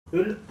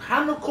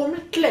Han har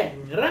kommit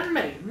längre än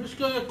mig. Nu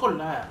ska jag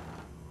kolla här.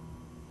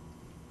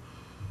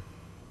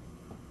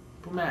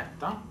 På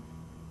mäta.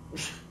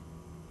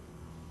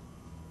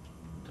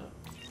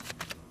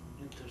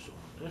 Inte så.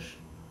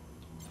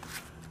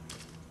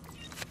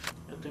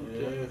 Jag tänker...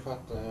 Nu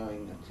fattar jag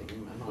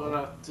ingenting. Men för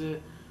att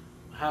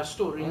här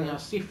står inga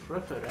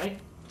siffror för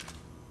dig.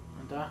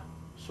 Vänta.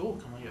 Så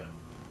kan man göra.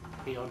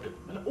 Är jag dum?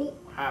 Eller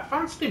här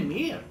fanns det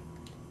mer.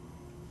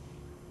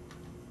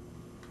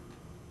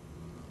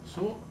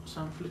 Så,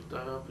 sen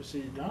flyttar jag på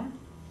sidan.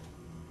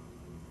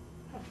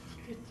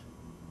 Häftigt.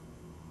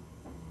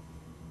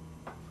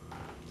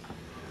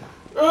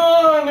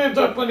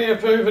 Nu upp och ner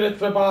på huvudet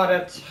för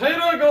baret. Hej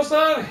då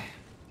gossar!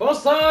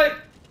 Bossaj!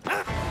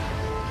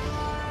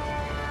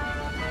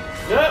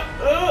 Ja,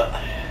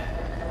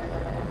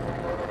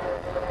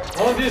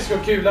 ja, det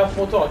ska kul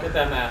på taket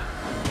där med.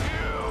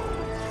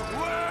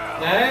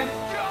 Nej.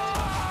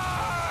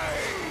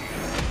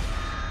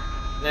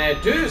 Nej,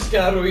 du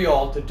ska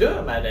rojalt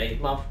dö med dig,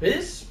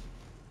 maffis.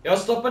 Jag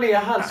stoppar ner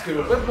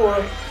halsgropen på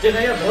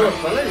dina jävla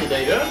högfalla i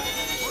dig, du.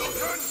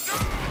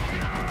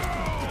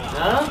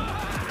 Ja.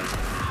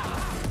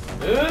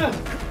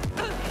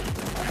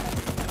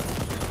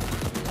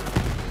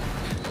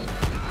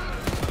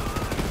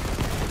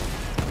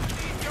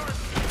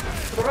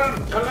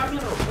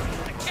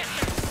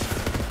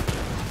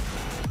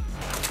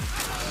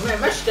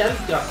 Men värsta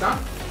eldgassan.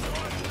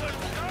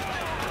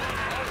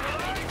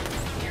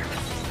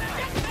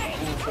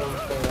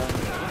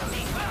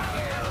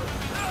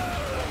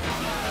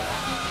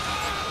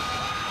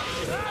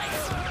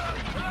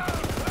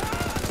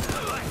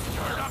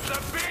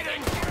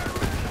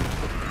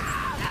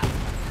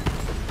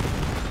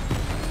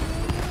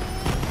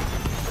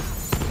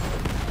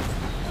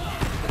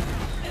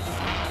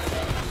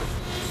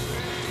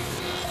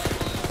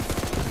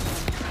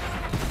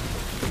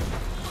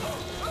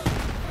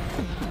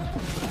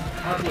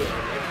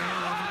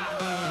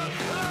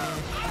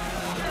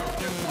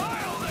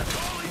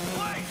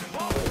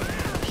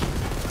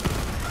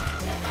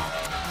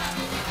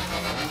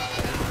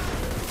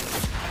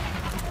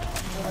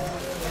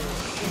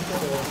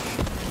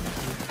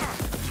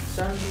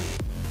 Sen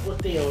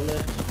åt det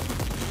hållet.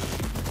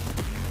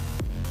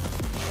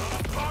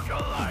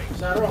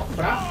 Sen rakt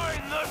fram.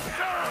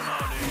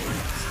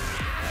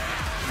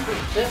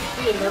 Fortsätt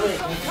hela vägen.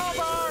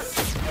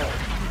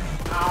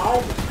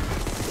 Ja.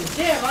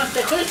 Det var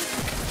inte schysst.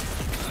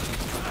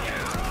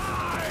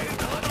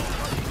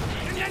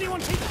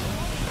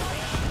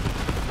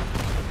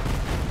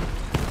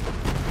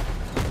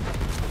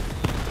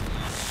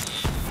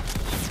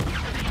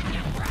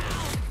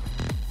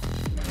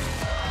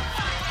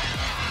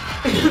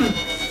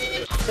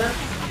 Sen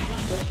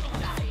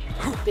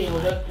det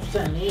hållet och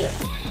sen ner.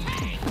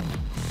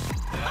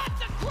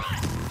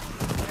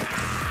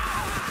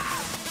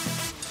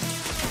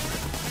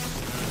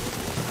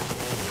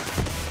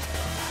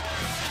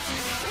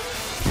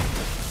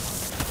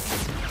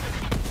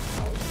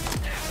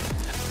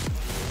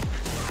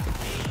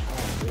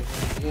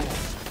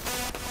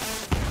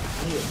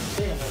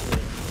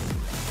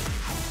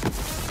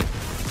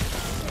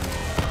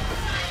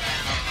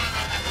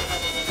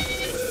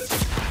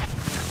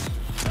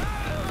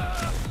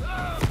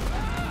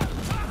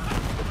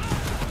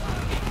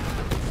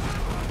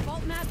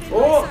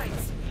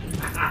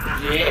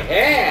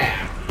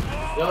 Yeah!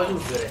 Jag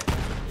gjorde det.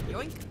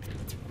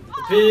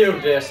 Vi gjorde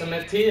det som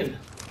ett team.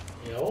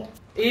 Ja.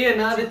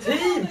 Enade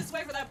team!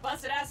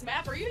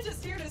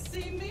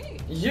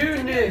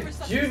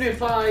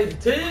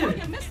 Unified team!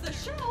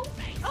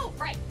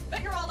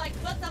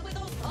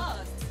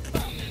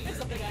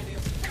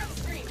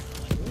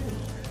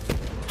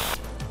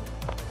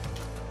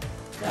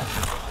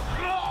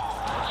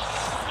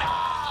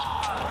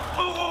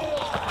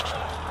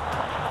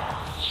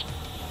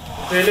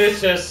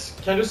 Delicious.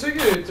 Kan du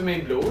suga ut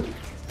min blod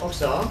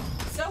också?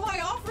 So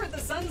I offered the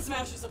Sun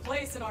Smashers a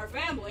place in our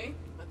family,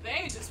 but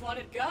they just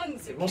wanted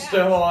guns. Du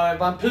måste ha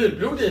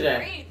vampyrblod i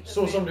det,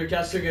 så som du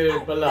kan suga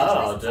ut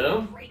blod.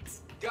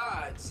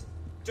 Gods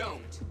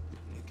don't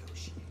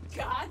negotiate.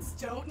 Gods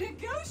don't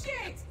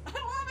negotiate. I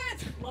love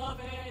it. Love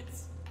it.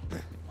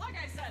 Like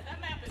I said, that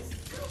map is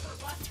super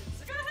busted,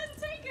 so go ahead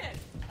and take it.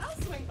 I'll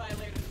swing by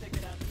later to pick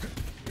it up.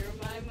 You're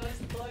my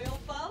most loyal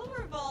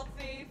follower, Vault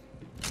Thief.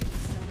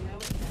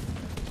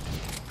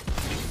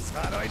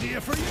 Bad idea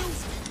for you,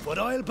 but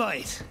I'll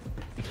bite.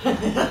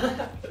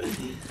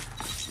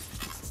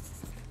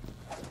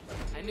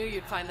 I knew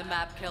you'd find the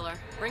map, killer.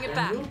 Bring it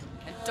back,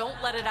 and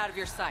don't let it out of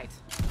your sight.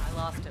 I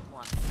lost it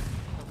once.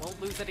 I won't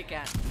lose it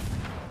again.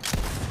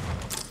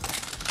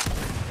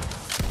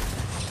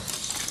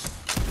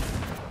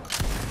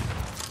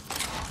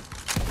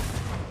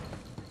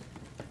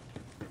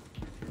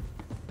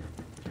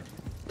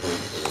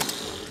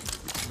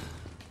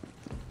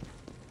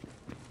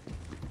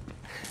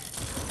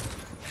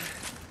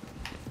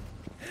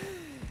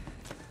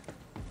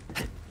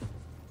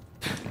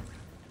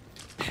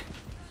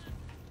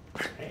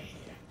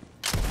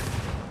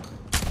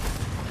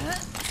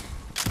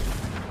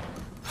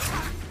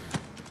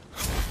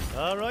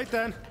 All right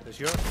then. It's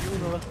your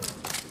funeral.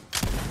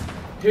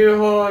 Hur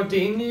har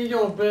din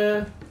jobb,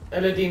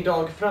 eller din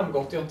dag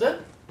framgått, Jonte?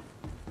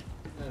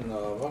 Den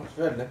har varit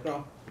väldigt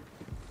bra.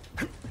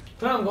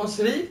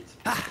 Framgångsrikt?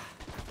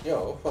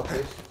 Ja,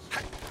 faktiskt.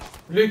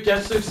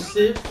 Lyckats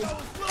successivt?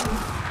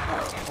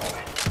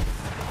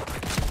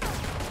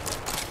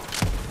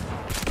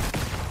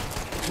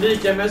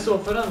 Lika med så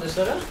för Anders,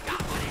 eller?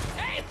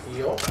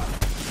 Ja.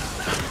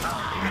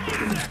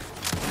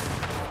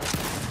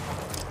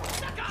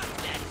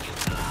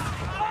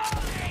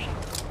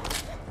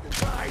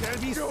 They'll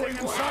be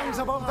singing songs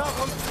about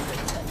that one.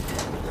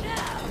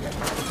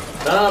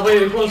 Vad är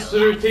det du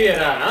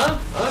konstruerar?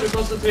 Ja, du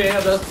konstruerar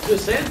jävla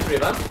century,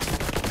 va?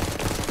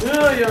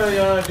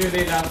 Ja, du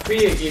lilla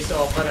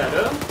fegisapa där,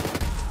 du.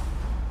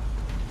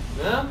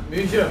 Ja,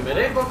 du gömmer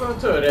dig bakom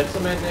turret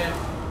som en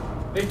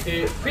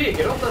riktig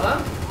fegeråtta, va?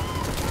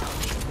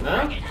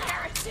 Ja.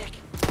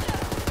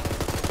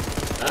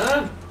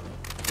 Ja.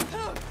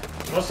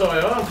 Vad sa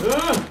jag?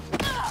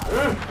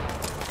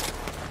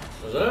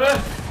 Vad sa du?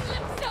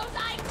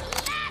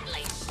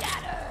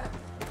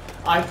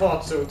 I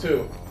thought so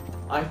too.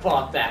 I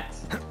thought that.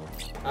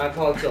 I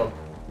thought so.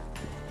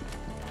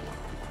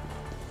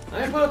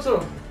 I thought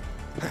so.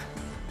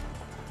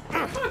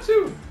 I thought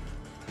so.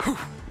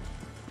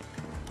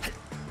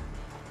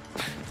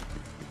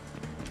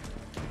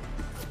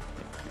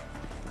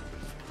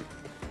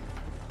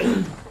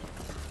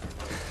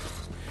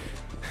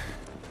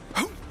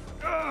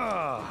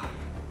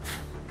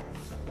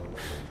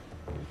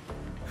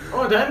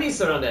 Där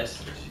missar han det.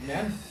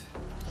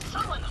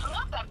 Someone hung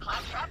up that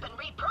claptrap and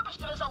repurposed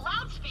it as a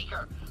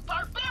loudspeaker.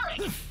 Barbaric!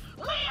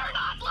 We are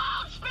not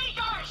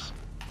loudspeakers!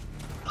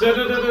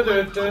 Deluxe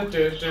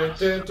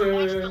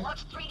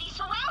 3D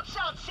surround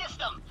sound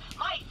system.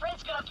 My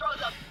friend's gonna throw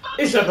the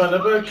It's about a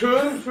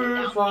kung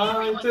fu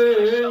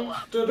fighting.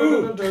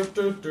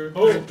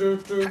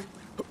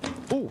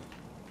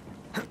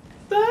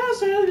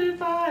 That's how they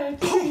fight.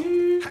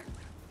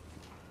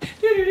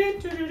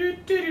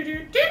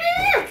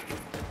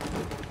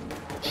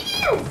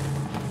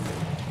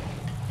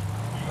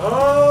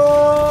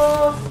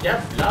 Åh,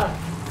 jävlar.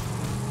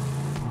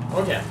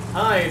 Okej,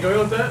 hej, då är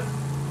jag inte.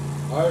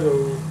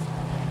 Hallå.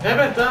 Nej,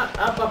 vänta.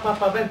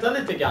 Pappa, vänta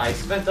lite,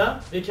 guys. Vänta,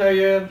 vi kan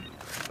ju...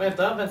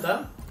 Vänta.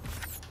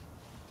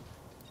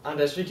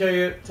 Anders, vi kan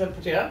ju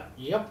teleportera.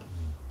 Japp.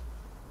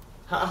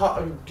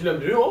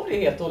 Glömde du av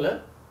det helt och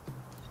hållet?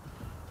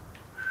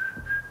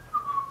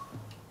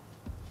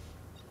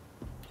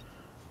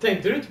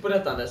 Tänkte du inte på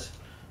detta, Anders?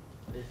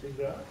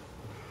 Lite grann.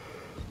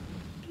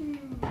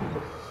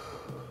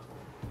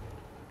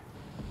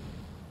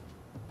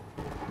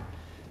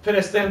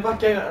 Förresten,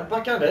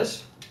 backa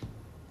Anders.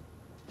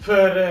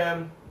 För...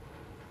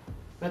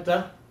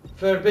 vänta.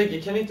 För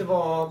bägge kan inte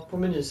vara på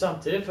meny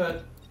samtidigt,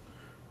 för...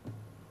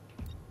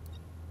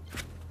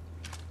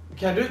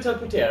 Kan du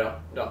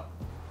teleportera då?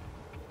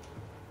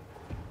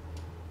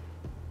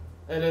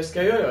 Eller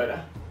ska jag göra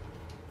det?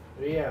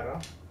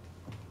 Regera.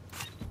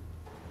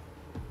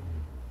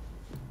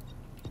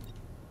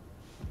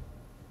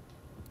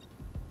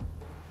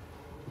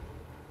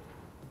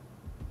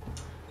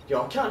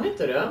 Jag kan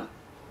inte det.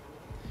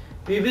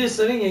 Det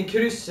visar ingen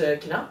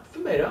kryssknapp för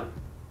mig då.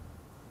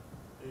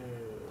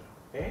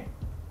 Nej.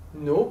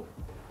 Nope.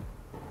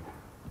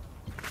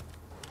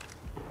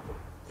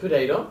 För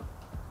dig då?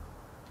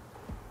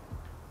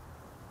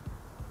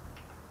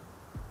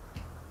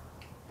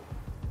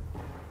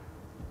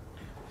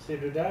 Ser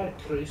du där,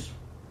 kryss?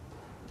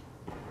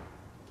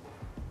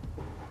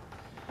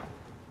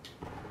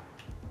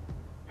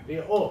 Det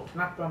är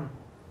A-knappen.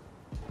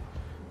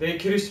 Det är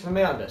kryss för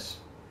mig, Anders.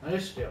 Ja,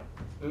 just det.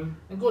 Mm.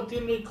 Gå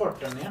till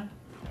kartan igen.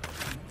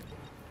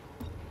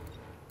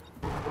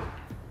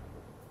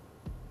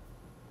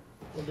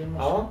 Och det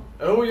måste...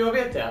 Ja, jag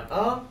vet det.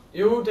 Ja,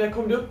 jo, där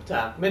kom det upp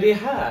här. Men det är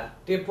här.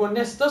 Det är på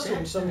nästa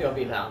zon som jag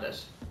vill här,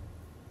 Anders.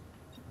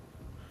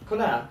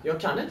 Kolla här,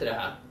 jag kan inte det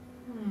här.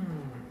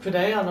 För det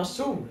är en annan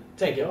zon,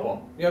 tänker jag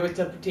på. Jag vill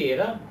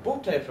teleportera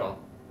bort härifrån.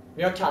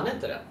 Men jag kan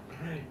inte det.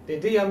 Det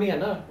är det jag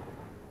menar.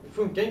 Det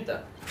funkar inte.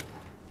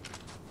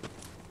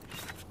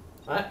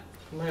 Nej,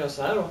 får man göra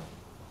så här då.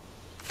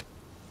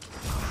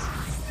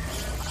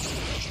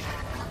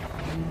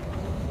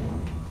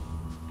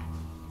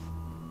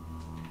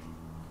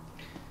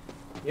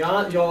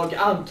 Ja, jag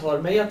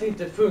antar mig att det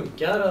inte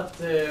funkar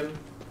att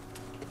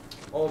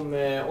om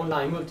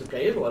online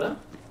multiplayer då, eller?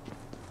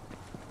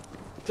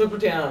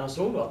 Teleportera en annan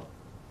zon då.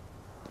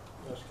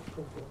 Jag ska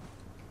prova.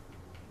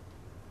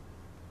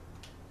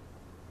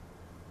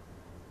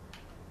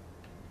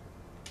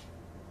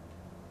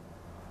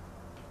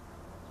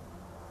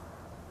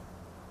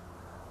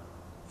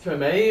 För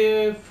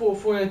mig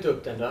får jag inte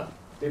upp den där.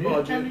 Det är Nu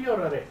bara kan du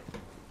göra det.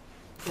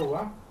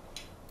 Prova.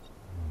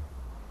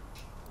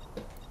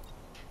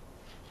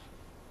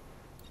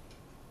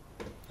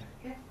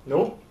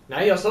 No.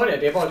 Nej, jag sa det.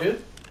 Det är bara du.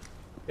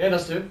 Det är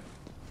endast du.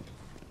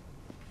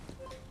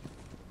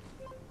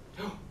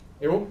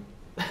 Jo.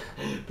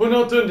 På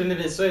något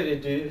underligt vis så är det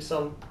du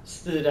som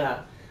styr det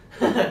här.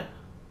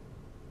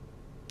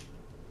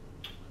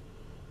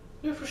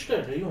 Du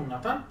förstörde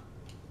Jonathan.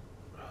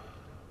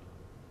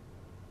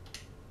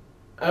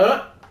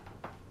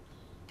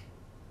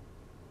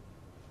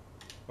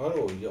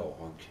 Vadå jag?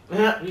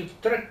 Vi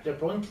tryckte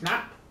på en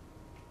knapp.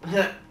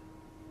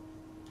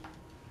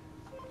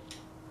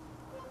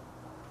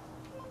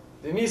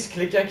 Du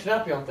missklickar en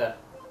knapp, jag inte.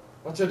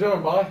 Vad tror du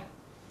bara?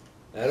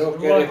 Jag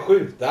råkade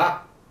skjuta.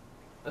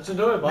 Vad tror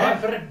du bara? Nej,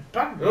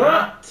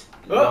 förbannat.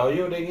 Jag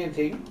gjorde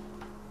ingenting.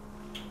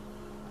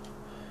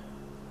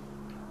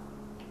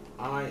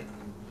 I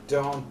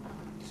don't...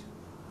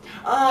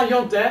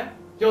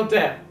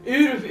 Jonte.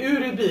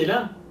 Ur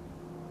bilen.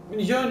 Men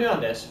gör nu,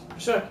 Anders.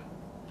 Försök.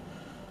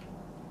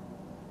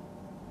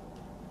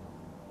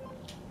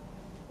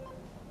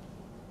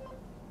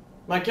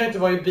 Man kan inte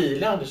vara i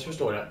bilen, Anders,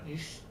 förstår du?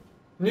 Just.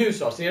 Nu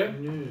så, ser du?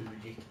 Nu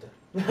gick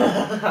det.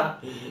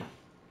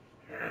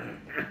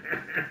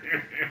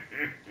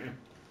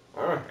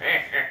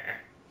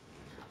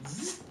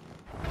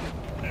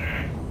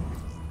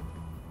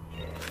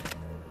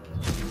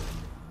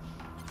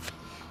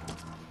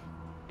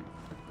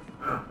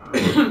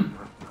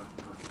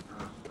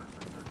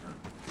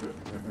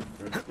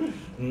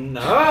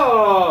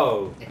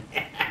 No!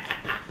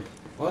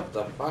 What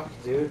the fuck,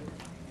 dude?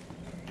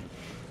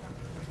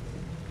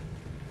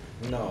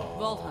 No.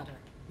 Vault Hunter,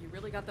 you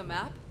really got the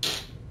map?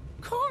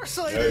 Of course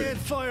I did,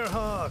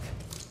 Firehawk.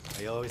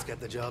 I always get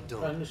the job Ja,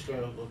 done. nu ska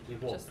jag gå till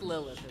vårt. Just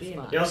Lilith is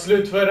fine. Jag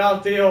slutför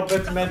alltid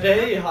jobbet med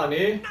dig,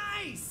 honey.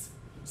 Nice!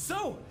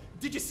 So,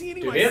 did you see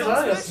any Du of my vet vad?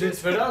 Jag suspects?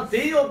 slutför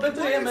alltid jobbet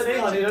med dig,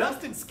 honey.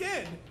 Dust and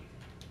skin.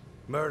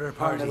 Murder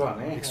party.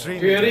 Extremely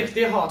Du är en dead.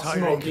 riktig hot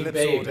Tiring smoking clips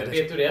babe. ordered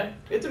it. Vet du det?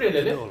 Vet du det,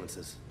 Lily?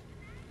 Condolences.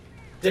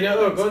 Dina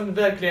ögon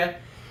verkligen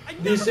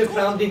lyser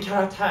fram din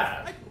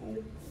karaktär.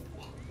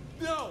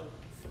 No!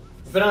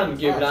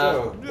 Brandgula,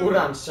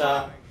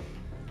 orangea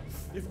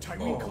If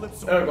Tyrene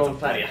Calypso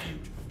ögonfärger.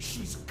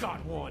 she's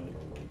got one.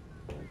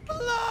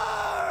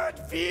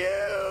 Blood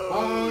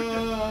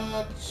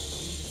feud!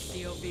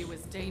 COV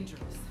was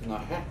dangerous.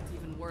 Nähä. It's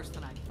even worse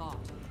than I thought.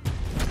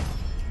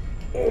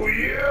 Oh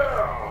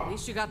yeah! At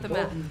least you got the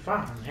map.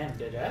 Vad fan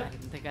hände där? I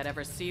didn't think I'd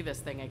ever see this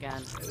thing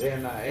again.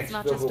 Rena It's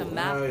not just a explosioner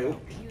map. har jag though.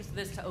 gjort. We use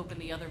this to open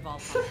the other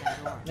vault on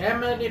Pandora. Nej,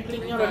 men det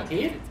plingade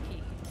till. Its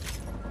key.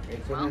 Det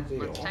kunde inte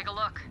Let's jag. take a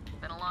look.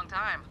 Been a long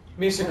time.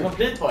 Mission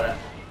complete var det.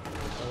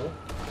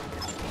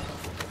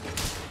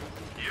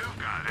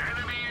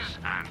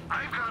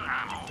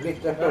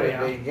 Flytta för dig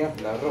din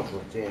jävla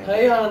robot igen. Här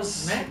är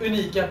hans Nej.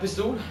 unika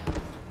pistol.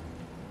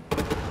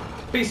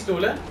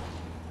 Pistolen.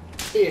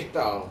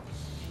 Pistol.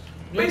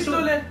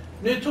 Pistolen.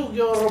 Nu tog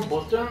jag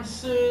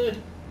robotens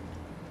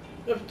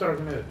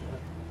uppdrag nu.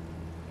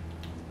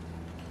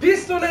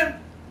 Pistolen.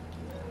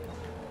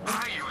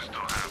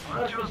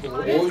 Varför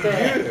går det Oh inte?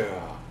 yeah!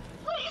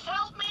 Please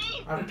help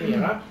me!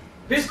 Aktivera.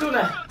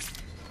 Pistolen.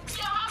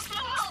 You have to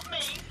help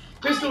me!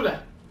 Pistolen.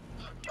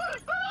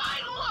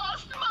 I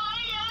lost my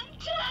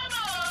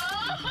antenna!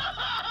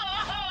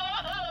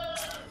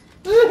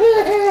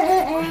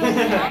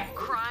 Stop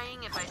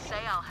crying if I say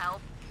I'll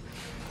help.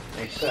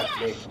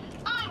 Exactly. Yes!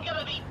 I'm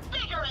gonna be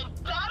bigger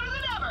and badder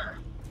than ever!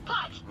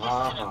 But this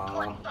is an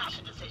important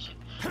fashion decision.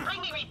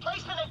 Bring me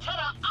replacement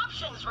antenna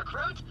options,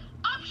 recruit!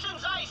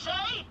 Options, I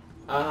say!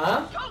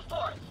 Aha. Go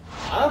for it!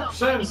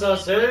 Options, I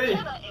say.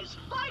 Antenna is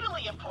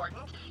vitally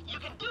important. You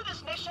can do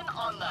this mission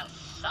on the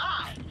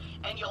side.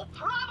 And you'll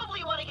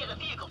probably want to get a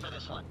vehicle for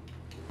this one.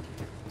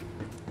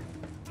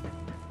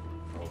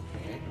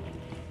 Okay.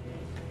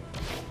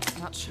 It's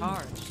not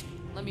charged.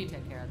 Let me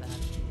take care of that.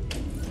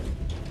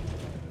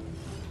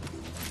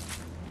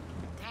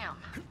 Damn,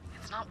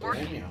 it's not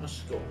working. Vad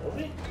ska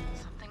vi?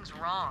 Something's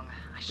wrong.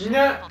 I should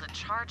Yeah. be able to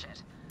charge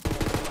it.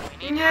 We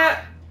need Yeah.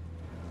 help.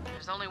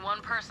 There's only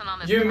one person on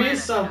this You planet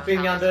missed who knows something,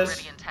 how this Anders.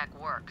 Iridian tech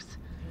works.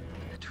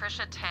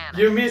 Patricia Tannis.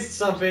 You missed She's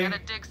something. got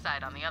a dig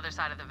site on the other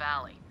side of the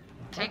valley.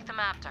 Take the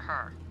map to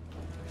her.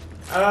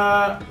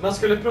 Man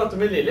skulle prata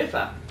med Lily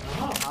för.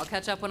 I'll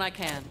catch up when I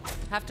can.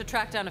 Have to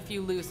track down a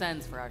few loose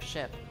ends for our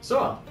ship.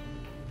 Så.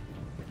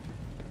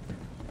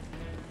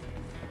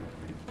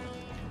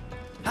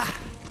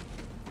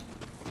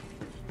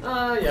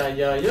 Aj,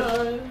 aj, aj,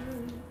 aj.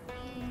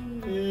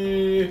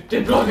 Det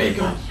är bra,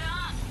 Viggo.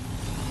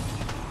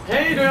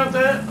 Hej då,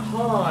 Jonte.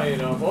 Hej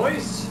då,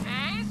 boys.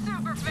 Hey,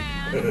 superfan!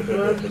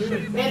 Hur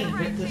i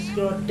helvete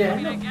ska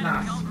den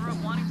öppnas?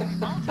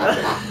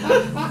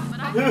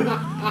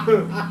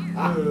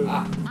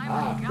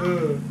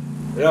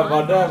 Ja,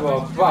 men det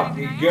var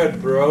fucking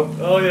good, bro.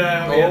 Oh,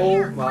 yeah, jag vet.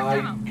 Oh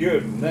my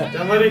goodness.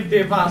 Den var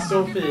riktigt vass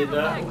och fin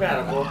att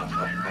skära på.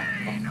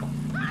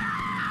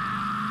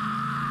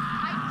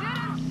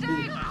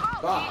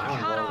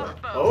 Fan vad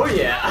det. Oh,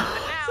 yeah.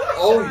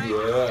 Oh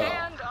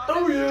yeah.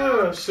 Oh,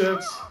 yeah, shit.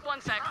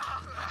 One sec.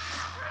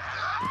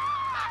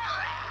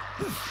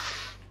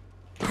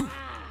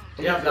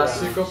 Jävla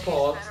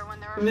psykopat.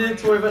 Ni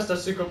två är värsta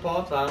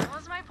psykopat, va? What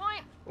was my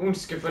point?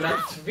 Ondskefulla,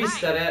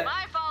 tvistade,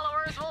 My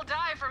followers will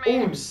die for me.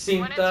 When it's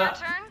your ondsinta,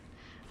 turn,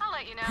 I'll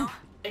let you know.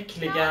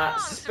 äckliga,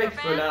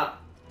 späckfulla,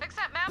 Fix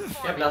that map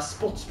for me. jävla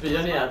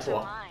spottspyor ni är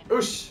två.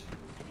 Usch!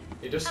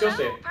 Det är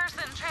disgusting. Hello,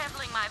 person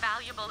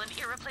valuable and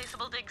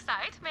irreplaceable dig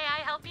site. May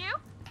I help you?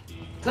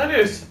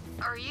 Tannus!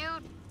 Are you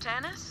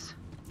Dennis?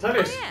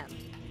 Tannus! I am.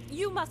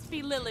 You must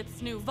be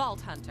Lilith's new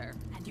vault hunter,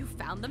 and you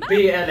found the map.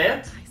 BL1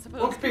 I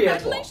suppose och B2.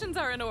 congratulations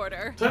are in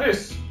order.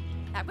 Tannus!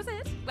 That was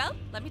it. Well,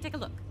 let me take a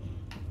look.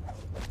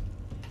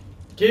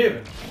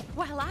 Give!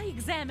 While I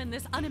examine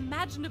this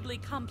unimaginably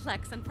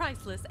complex and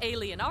priceless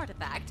alien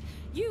artifact,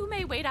 you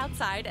may wait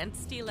outside and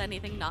steal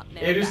anything not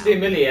nailed Är du down.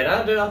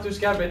 stimulerad att du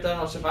ska arbeta en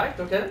artefakt?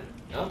 Okej.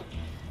 Ja.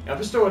 Jag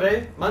förstår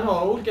dig. Man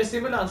har olika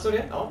stimulanser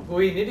det. Ja,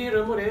 gå in i din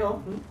rum och det, ja.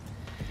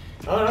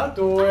 Ja,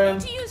 då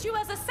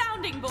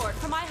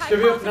ska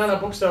vi öppna alla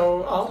boxar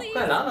och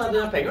stjäla alla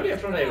dina pengar det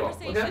från dig då.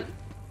 Okej.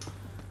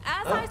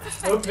 Ja,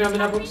 öppna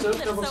mina boxar,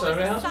 öppna boxar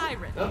det här.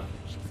 Ja.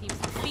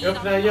 Jag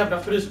öppnar en jävla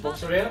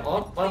frysbox och det.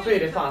 Ja, varför är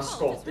det fan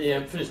skott i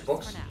en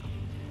frysbox?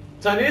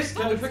 Tanis,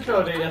 kan du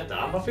förklara dig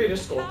detta? Varför är det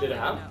skott i det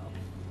här?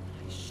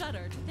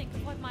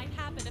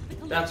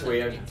 That's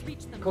weird.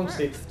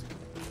 Konstigt.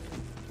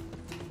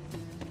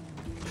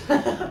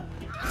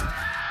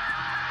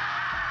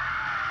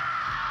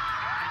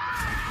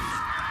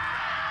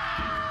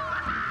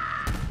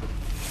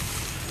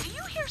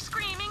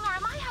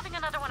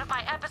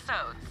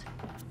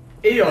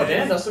 Är jag det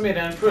enda som är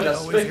den fulla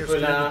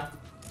späckfulla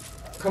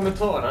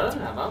kommentaren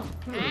här, va?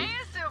 Hey,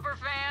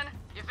 superfan.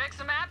 You fix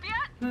the map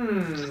yet?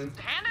 Just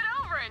hand it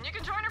over and you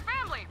can join our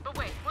family. But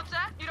wait, what's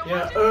that? You don't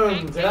want Jag to?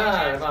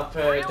 undrar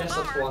varför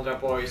dessa 200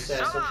 boys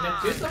är så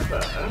knäpptysta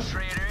för.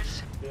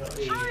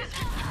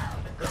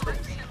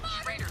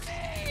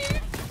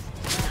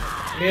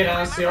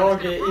 Medan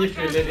jag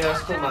ifyller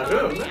deras tomma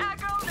rum.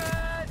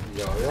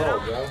 Jag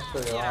jagar, så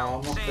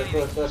jag måste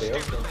sköta det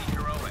också.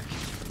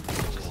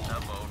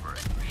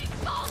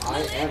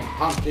 I am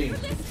hunting.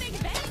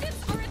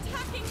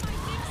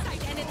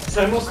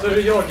 Sen måste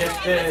du jaga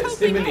efter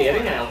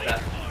stimulering här också.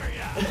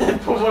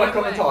 På våra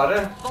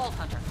kommentarer. Vault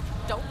hunter.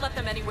 Don't let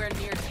them anywhere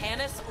near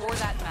Tanis or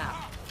that map.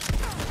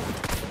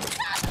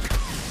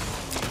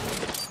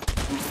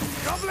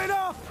 Gobble it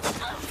up!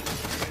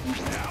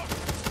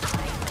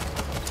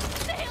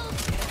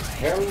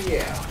 Hell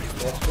yeah,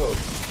 let's go.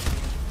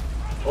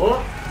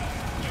 Oh.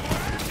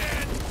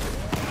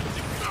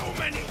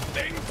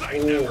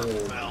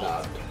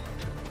 Blood.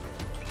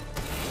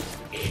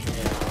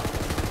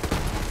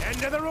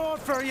 End of the road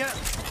for you.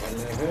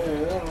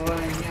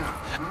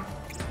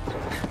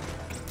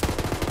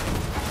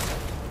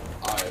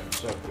 I'm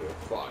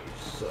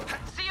sacrifice.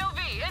 COV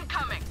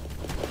incoming.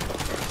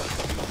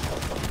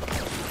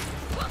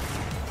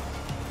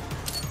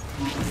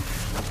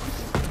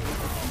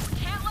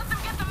 Can't let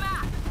them get the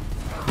map.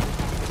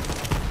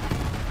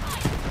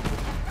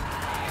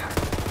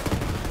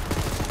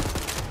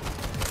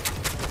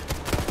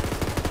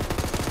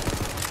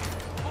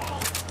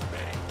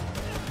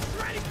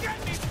 Try to get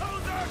me,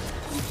 poser!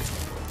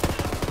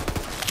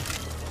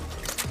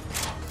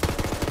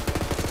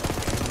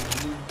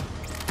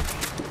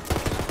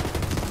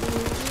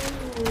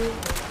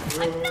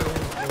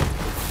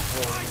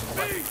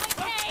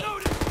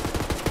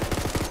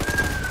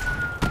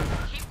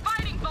 Keep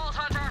fighting, Vault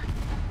Hunter.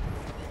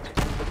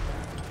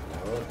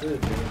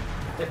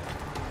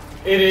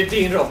 Är det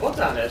din robot,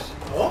 Anders?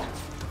 Ja.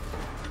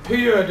 Hur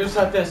gör du så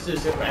att den styr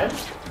sig själv?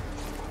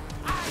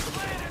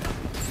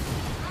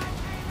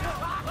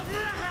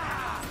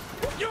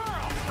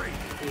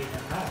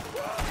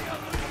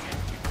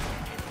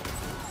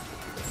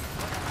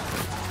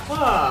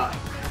 Aha,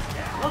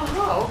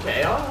 okej,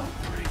 ja.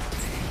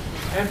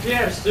 En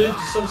fjärrstyrd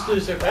som styr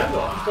sig själv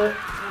då.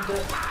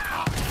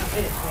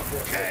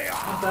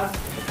 Vänta.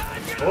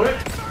 Oj.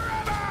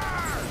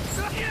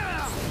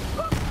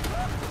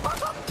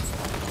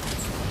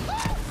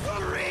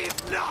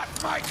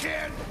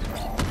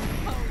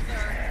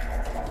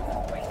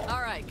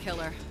 All right,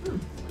 killer.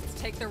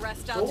 Let's take the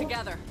rest out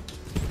together.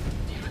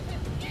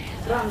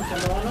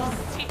 Brandkanoner.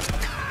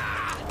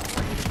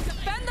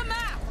 Defend the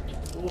map.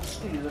 Och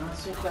styr han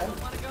sig själv.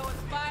 Want to go with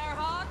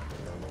Firehawk?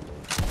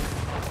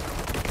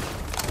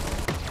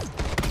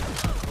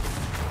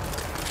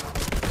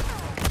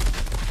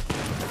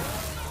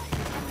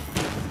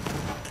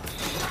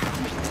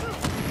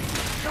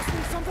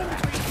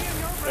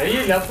 Jag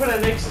gillar på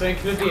den extra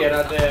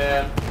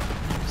inkluderade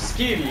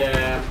skill...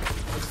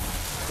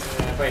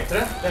 vad heter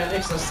det? Den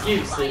extra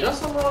skillsida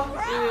som var...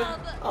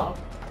 ja.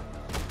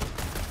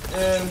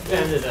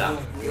 Den sidan.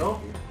 Ja.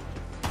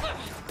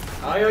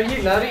 Ja, jag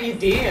gillar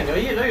idén. Jag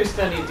gillar just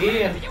den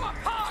idén.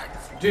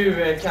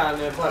 Du kan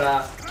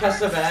bara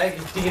kasta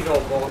iväg din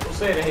robot och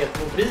så är det helt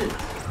mobilt.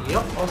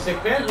 Ja. Av sig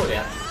själv och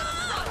det.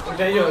 Och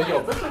den gör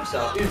jobbet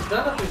också. Utan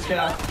att du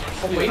ska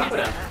hoppa in på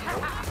den.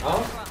 Ja,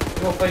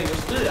 du hoppar in och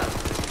styr den.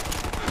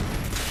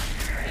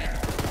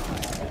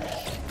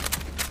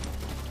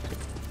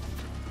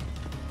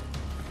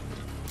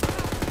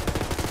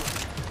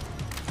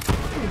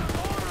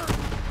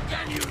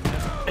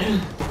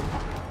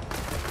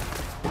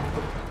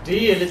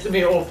 Det är lite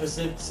mer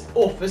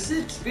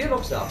offensivt spel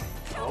också.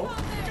 Ja.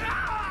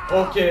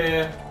 Och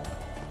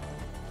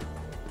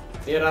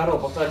era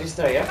robotar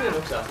distraherar fel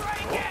också.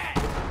 Ja.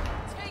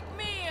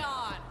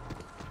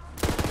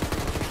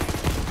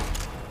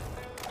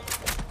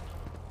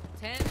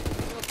 10,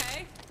 you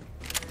okay?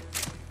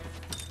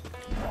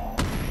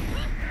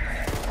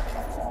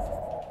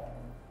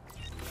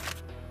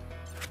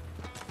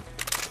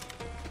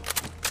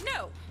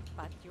 No,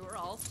 but you're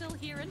all still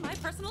here in my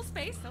personal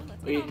space, so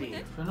let's get on with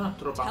it.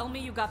 Tell me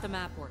you got the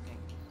map working.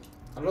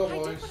 Hallå I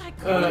boys. did what I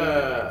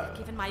could,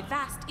 given my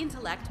vast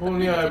intellect, but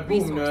Hon gör limited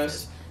bonus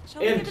resources.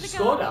 Shall we give it a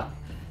go? eldskada.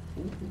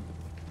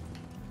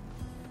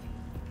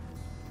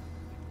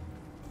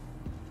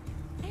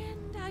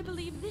 And I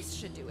believe this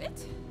should do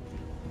it.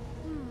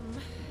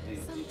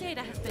 Some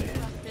data has been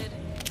corrupted.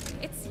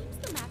 It seems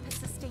the map has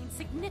sustained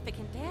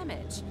significant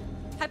damage.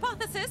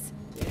 Hypothesis: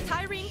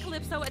 Tyrene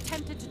Calypso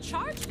attempted to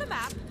charge the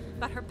map,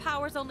 but her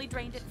powers only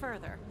drained it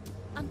further.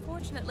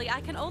 Unfortunately, I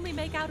can only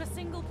make out a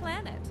single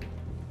planet.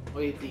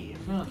 Vad är det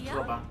för något,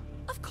 Robban?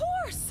 Of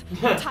course!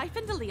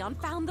 Typhon de Leon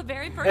found the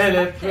very first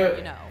Eller one there,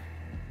 you know.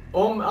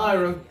 Om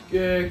Iron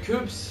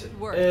Cubes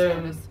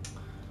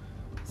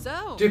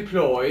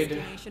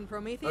deployed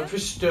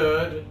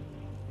förstörd,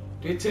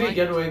 det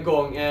triggar då en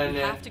gång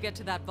en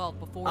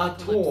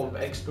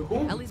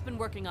atomexplosion.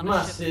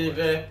 Massiv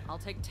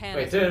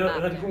vad heter det?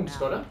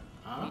 Radiationsskada?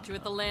 Meet you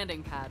at the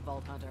landing pad,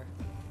 Vault Hunter.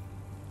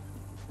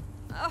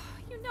 Oh,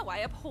 you know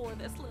I abhor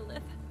this,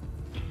 Lilith.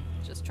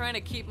 Just trying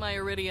to keep my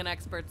Iridian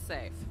expert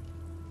safe.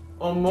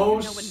 Om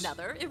Mose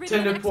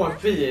tänder på en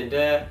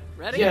fiende,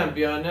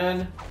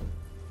 järnbjörnen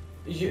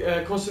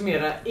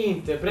konsumerar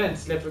inte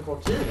bränsle för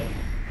kort tid.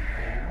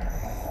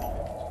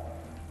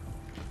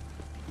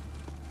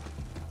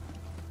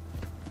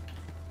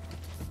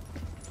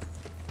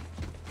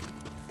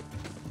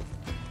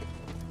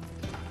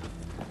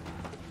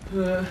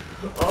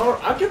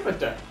 I can put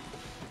that.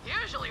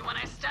 Usually when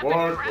I step in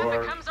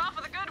traffic comes off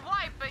with a good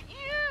wipe, but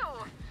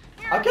you're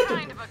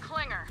kind of a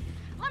clinger.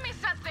 Let me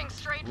set things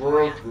straight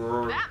for you.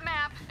 That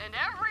map and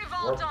every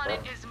vault on it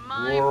is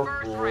my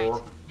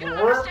birthright. You don't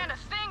understand a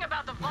thing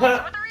about the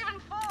vaults, what they're even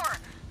for.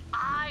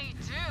 I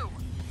do.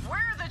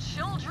 We're the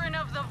children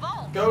of the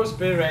vault. Go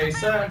Speed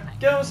Racer,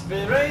 go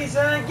Speed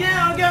Racer,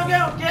 go, go,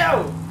 go,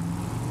 go!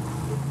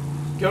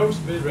 Go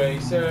Speed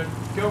Racer,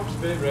 go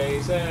Speed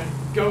Racer,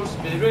 go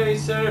Speed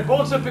Racer,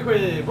 bolls upp i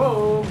skit,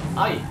 boom!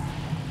 Aj!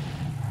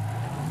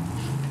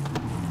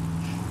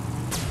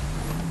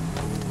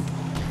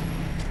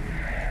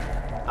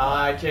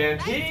 I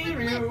can't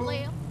hear you.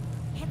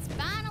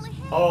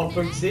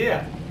 A.C.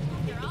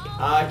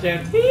 I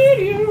can't hear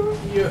you.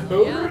 Jag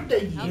hör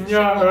dig.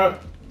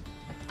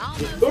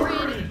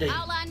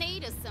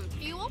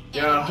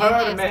 Jag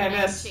hör med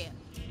hennes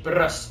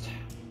bröst.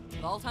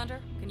 Vault Hunter,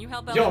 can you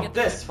help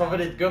Jontes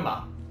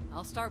favoritgumma.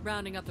 I'll start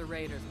rounding up the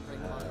raiders and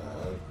bring them on.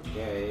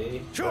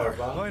 Okej. Sure,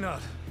 why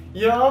not?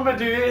 Ja, men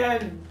du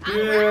är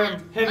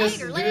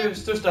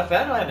största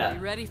fan av henne.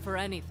 Be ready for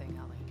anything,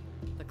 Ellie.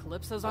 The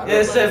Calypsos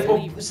aren't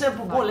Sen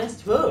på Borderlands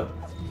 2.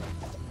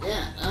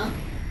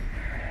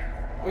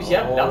 Åh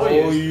jävlar vad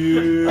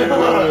ljus.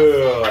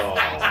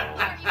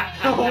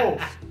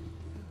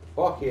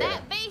 Fuck yeah.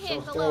 That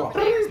vehicle over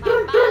there is my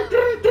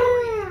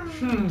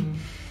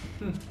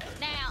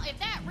Now, if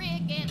that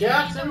rig gets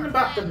Gas in the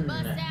button.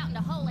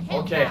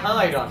 Okej,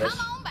 hide Anders.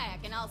 come on back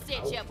and I'll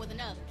set you up with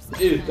another.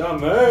 Utan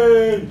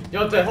mig!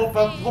 Jag inte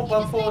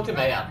hoppa på till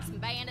mig igen.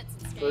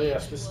 Så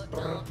jag ska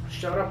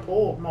köra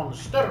på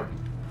monster.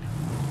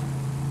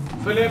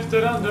 Följ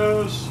efter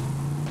Anders.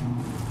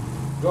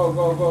 Go,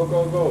 go, go,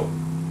 go, go.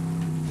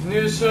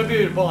 Nu kör vi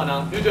ur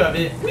banan. Nu dör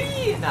vi.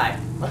 Wee! Nej.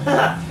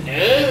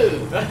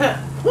 Nu!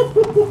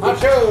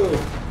 Hatsjo!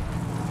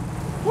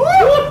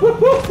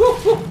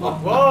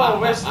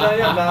 Wow, värsta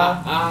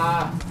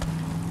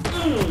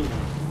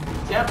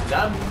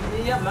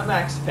jävla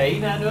Max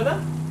Payne här nu eller?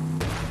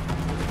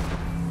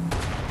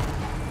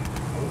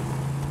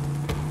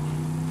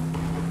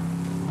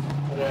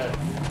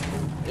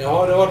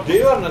 Ja, det var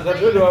du Anders. Jag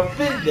trodde det var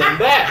fiende.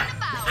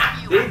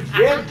 Det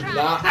är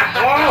jävla...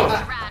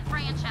 Åh!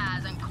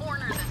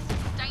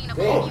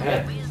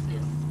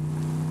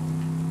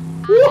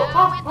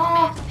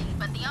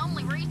 But the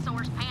only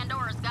resource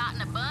Pandora's got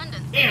in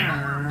abundance is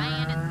more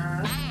bandits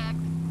and stags.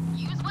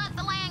 Use what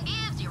the land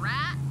gives you,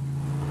 right?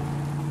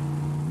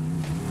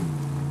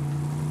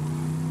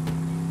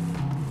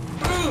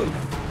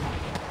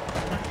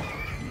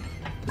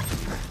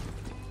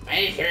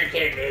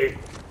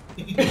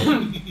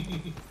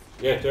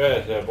 Get your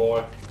ass there,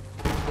 boy.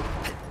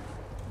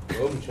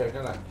 Check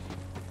it out.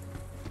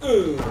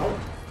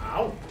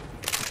 Au.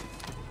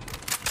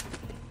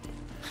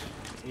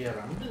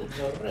 Eran bil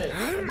var rädd.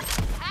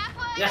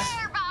 Yes.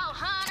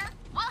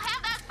 We'll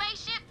have that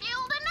spaceship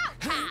fueled in no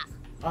time.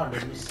 Ja,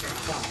 det missade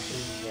fan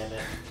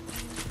flygande.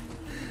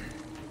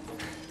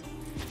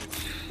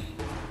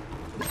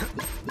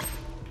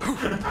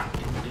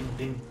 Ding,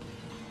 ding.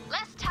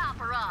 Let's top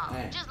her off.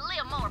 Just a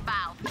little more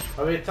bow.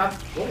 Har vi tagit...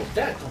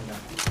 Där kom den.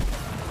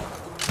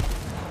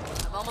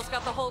 I've almost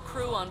got the whole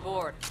crew on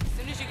board. As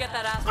soon as you get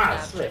that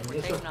astronaut,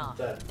 we're taking off.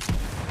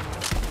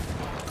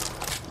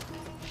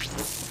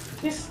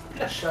 Det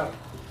splashar.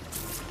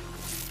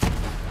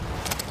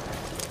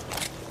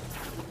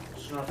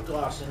 Snart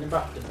gasen i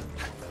backen.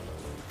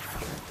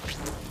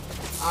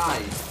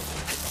 Aj.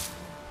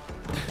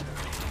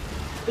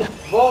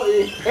 Vad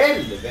i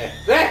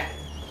helvete?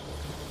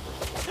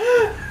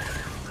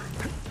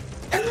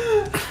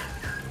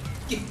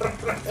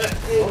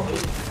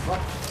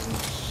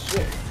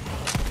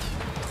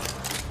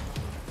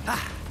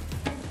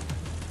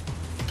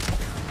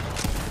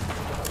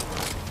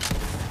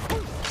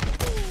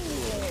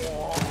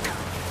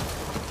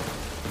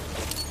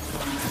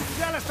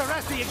 Jealous the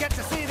rest of you get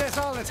to see this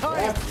all the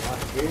time. Jävla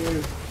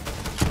gud.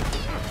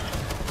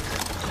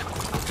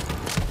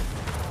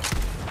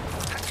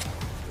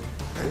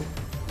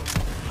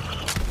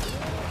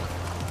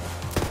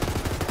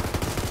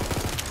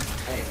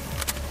 Hej.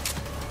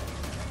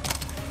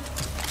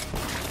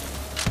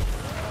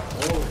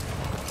 Oh.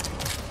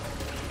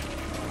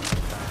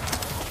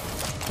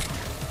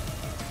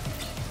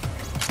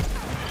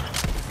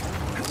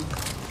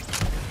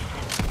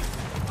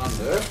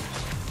 Anders.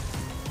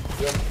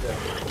 Get the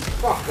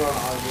fuck out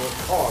of your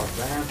car,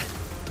 man.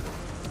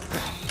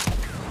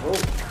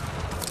 Oh.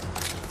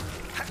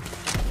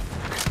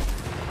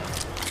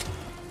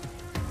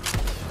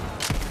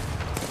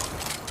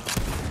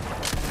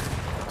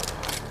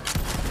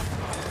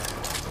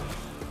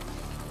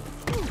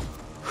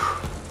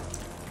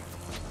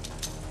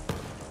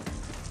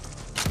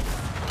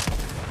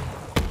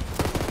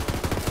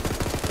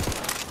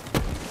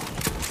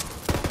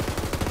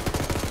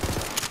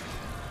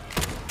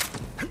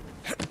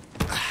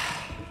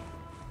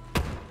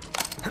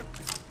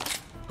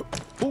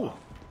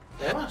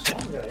 Det var en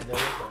sån grej där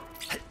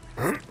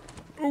uppe.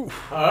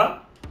 Ja.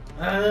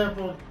 Nej,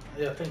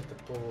 jag tänkte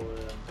på...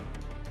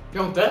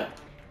 Jonte?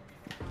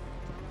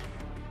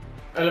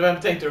 Eller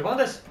vem tänkte du på,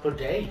 Anders? På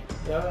dig.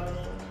 Jag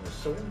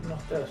såg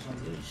något där som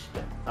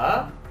lyste.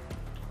 Ja.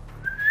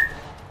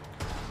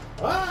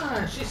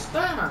 En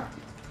kista!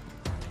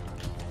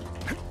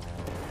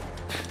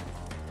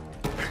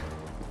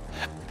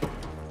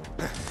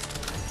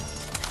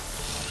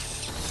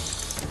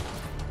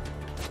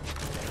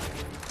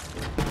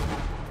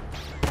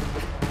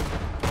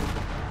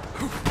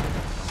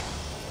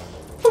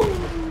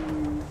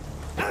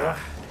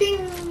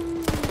 Ding!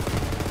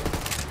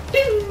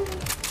 Ding!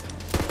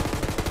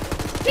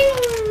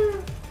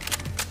 Ding!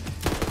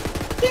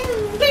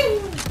 Ding!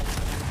 Ding!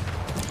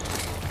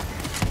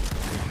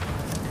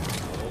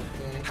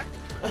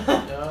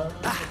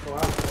 Jag får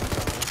allt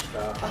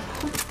första.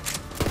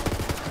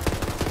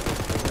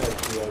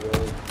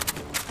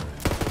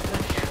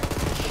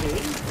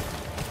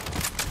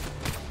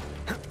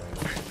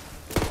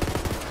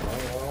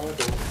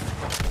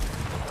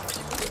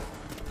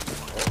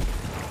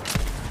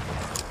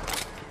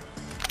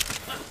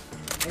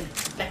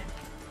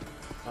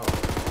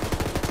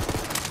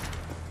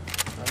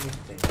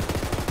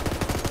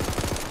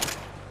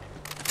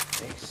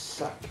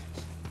 Exakt.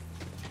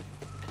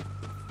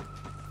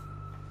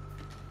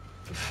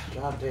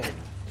 God damn it.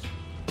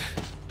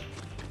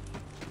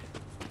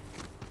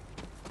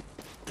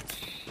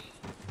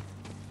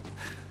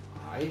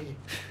 Nej.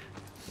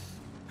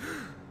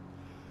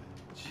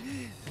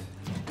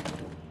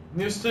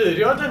 Nu styr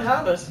jag den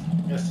här bäst.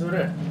 Jag såg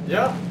det.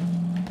 Ja.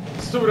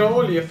 Stora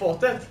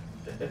oljefatet.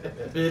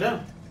 Bilen.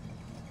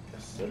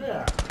 Jag såg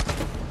det.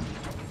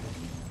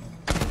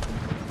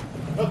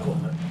 Jag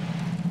kommer.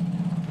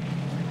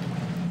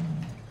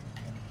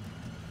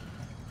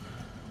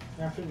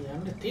 Jag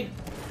fiende till.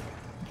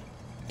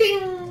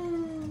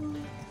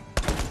 Ding!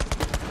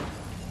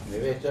 Nu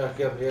vet jag att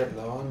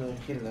Gabriella har en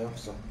kille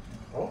också.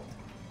 Ja.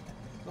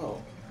 Ja.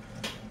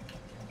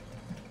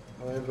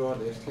 Det är bra,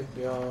 det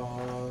slipper jag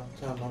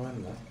ta hand om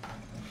henne.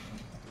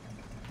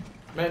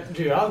 Men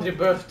du har aldrig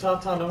behövt ta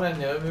hand om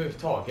henne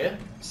överhuvudtaget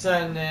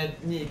sen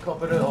ni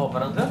kopplade av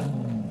varandra?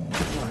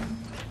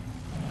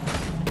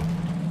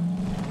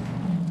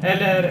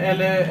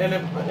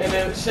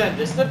 Eller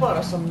kändes det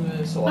bara som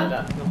så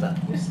eller något där?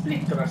 Det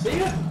splittrar sig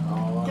ju.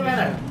 Ja, Kolla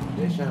här.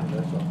 det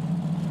kändes så.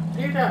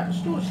 Det är där.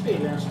 Stå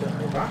still en stund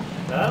nu, va?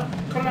 Ja.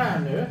 Kolla här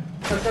nu.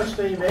 Jag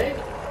kastar iväg.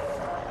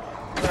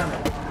 Där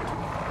nu.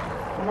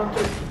 Om man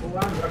trycker på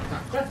andra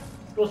knappen,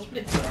 då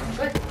splittrar den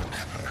sig.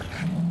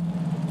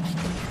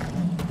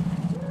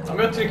 Om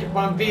jag trycker på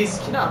en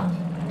viss knapp,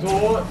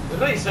 då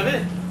racear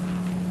vi.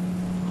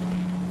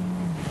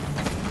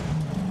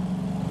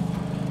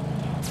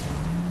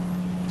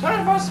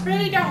 Turbo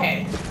speed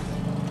ahead.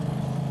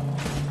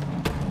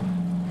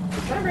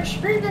 Turbo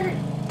speed ahead.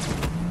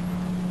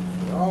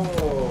 Ja.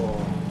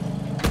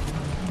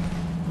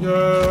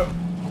 Ja.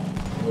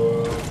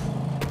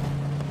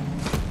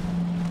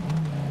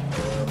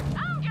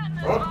 I'm getting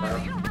this vibe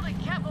that you don't really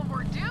get what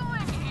we're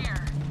doing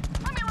here.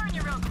 Let me learn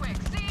you real quick.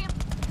 See,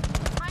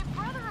 my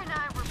brother and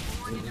I were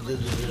born into a...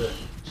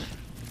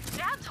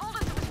 Dad told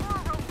us it was for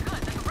our own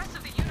good, that the rest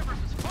of the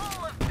universe was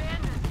full of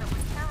bandits that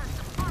would tear us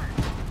apart.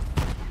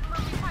 And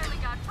when we finally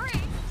got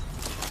free,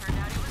 turned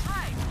out he was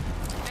right.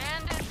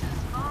 Bandits as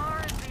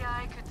far as the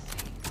eye could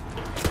see.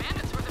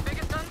 Bandits were the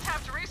biggest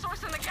untapped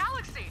resource in the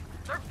galaxy.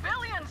 There are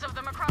billions of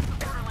them across the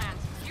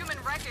Borderlands. Human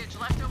wreckage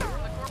left over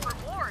from the corporate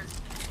wars.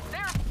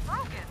 They're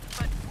broken,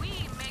 but we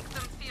make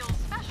them feel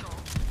special.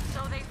 So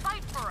they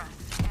fight for us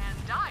and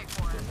die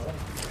for us.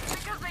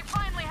 Because they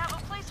finally have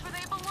a place where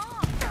they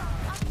belong.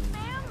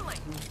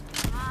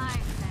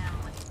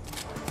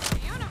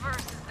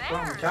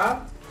 kan.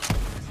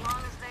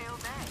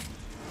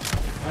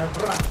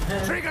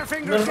 Trigger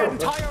finger's getting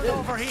tired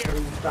over here.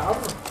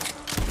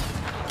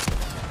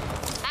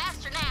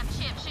 Astronaut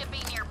ship should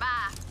be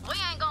nearby. We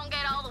ain't gonna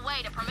get all the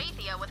way to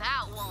Promethea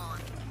without one.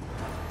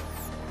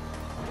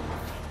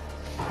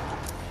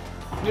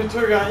 Nu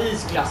tog jag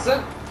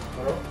isglassen.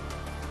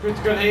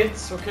 Critical hit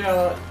så kan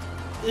jag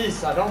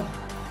isa dem.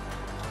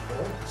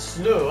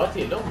 Snöa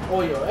till dem.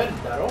 Och jag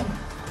eldar dem.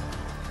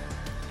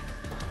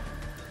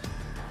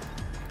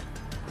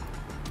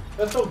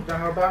 Jag tog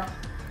den och bara...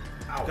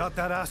 Got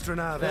that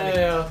astronaut.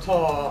 Jag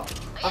tar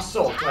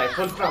assault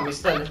rifle fram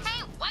istället.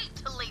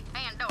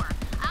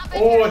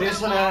 Åh, det är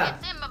sån här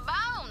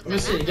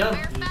musiken.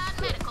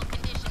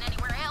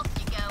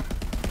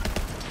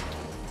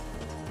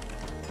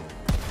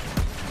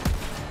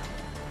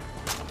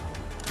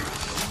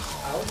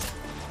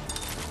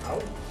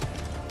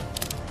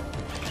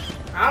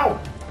 Au!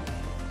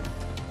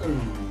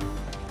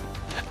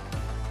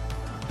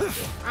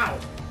 Au!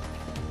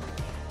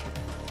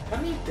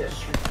 Kan inte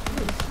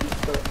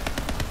sluta?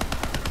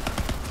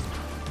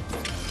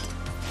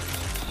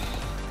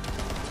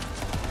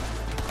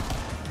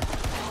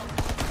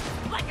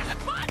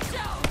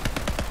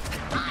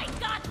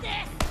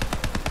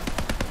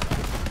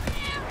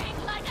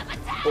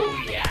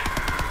 Oh yeah!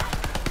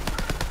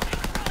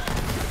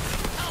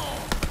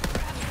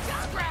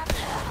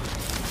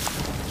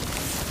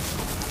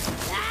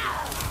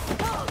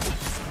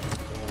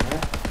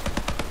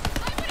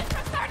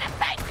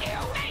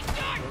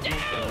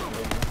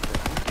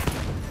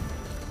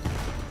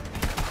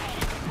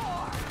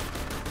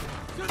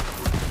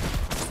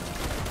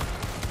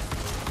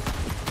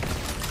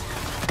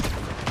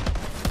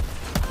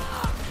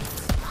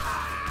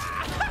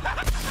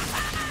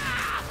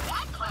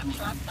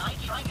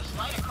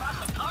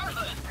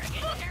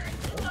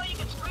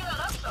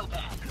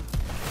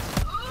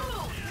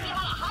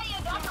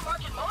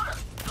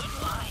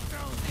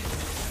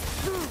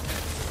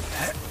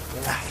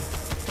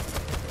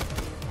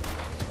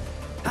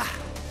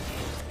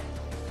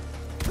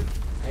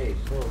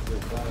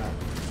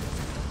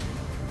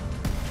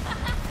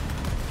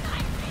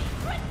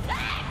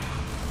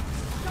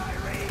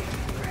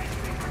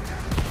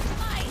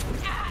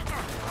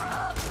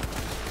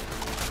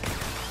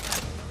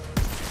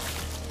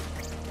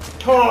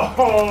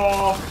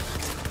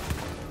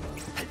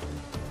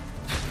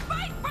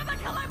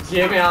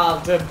 Ge mig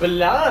allt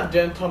blöd,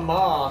 en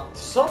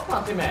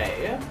tomatsoppa till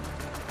mig.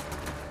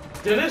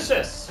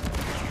 Delicious.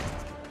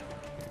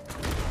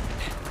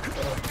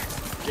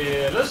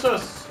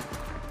 Delicious.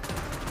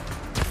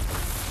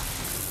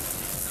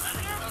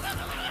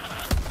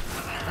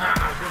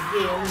 Det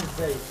ger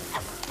sig.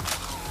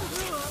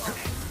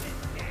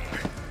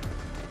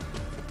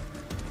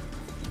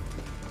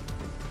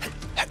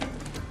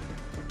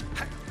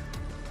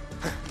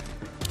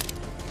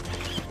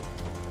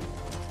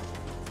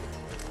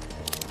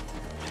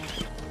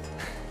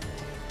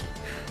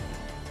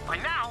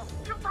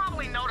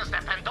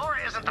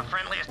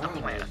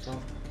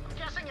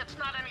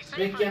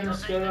 Vilken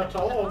ska jag ta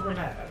av den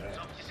här?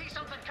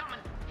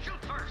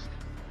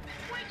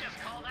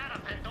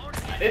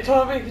 Vi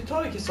tar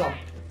vilket som.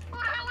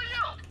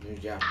 Nu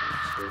jävlar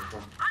ska vi få.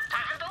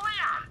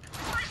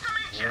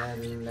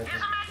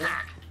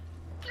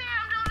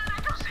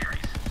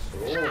 Så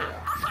ja.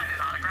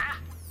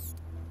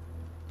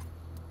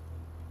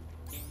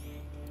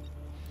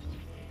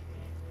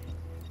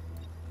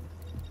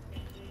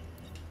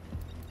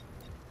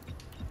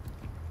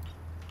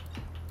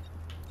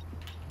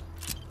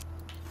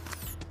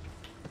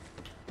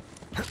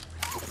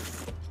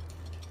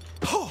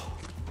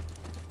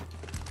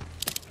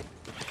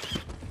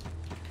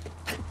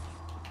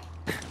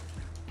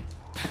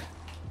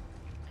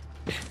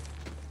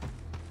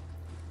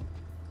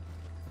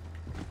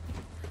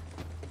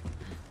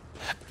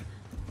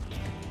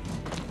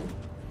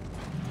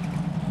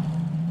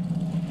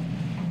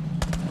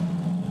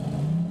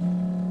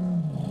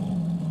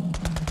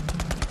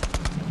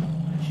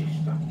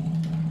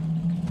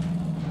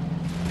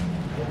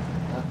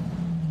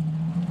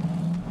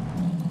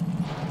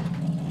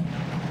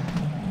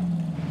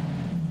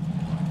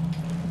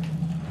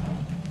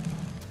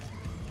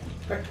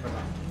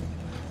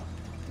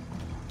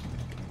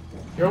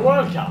 You're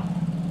welcome.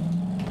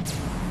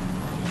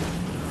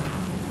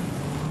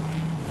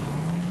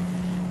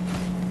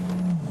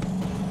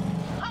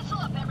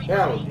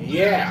 Hell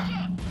yeah.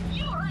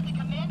 You heard the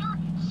commander.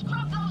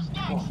 Scrub those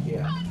decks. Oh,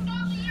 yeah. Button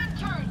down the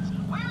interns.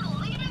 We're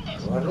leaving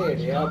this Vad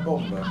rediga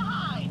bomber.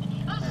 behind.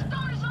 The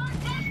stars are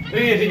destined.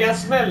 Rediga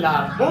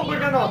smällar.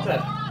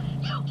 Bombergranater.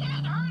 You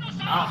can't hurt us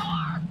anymore.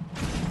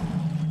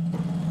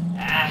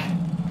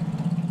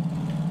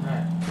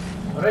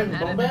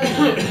 Regnbomben!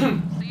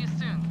 See you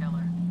soon,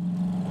 killer.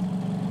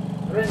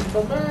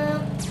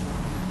 Regnbomben!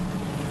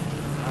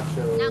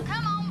 Now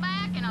come on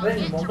back and I'll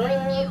get to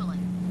refueling.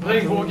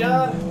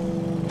 Regnbågar.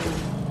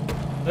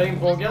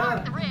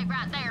 Regnbågar. The rig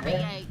right there,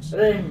 BH.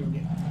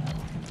 Regn!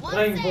 One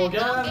Regnbågar.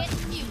 sec, I'll get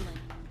fueling.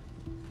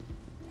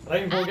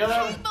 Regnbågar.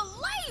 I can't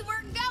believe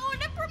we're going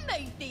to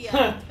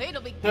Promethea.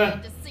 It'll be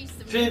good to see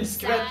some Fint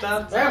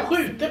skvättat. Jag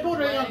skjuter på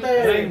dig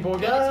inte.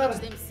 Regnbågar.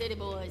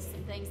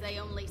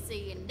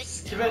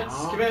 Skvätt,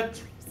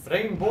 skvätt.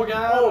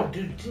 Regnbågar.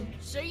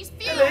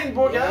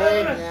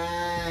 Regnbågar.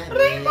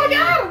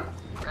 Regnbågar.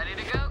 Ready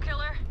to go,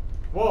 killer?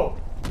 Wow.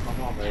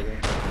 Come on, baby.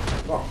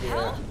 Fuck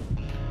yeah.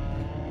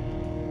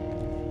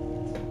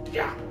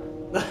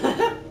 Ja.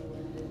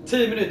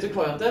 10 minuter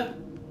kvar inte.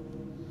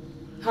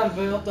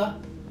 7:30.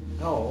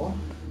 Ja.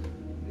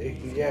 Det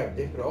gick ju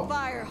jävligt bra.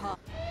 Firehawk.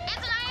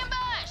 It's an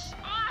ambush!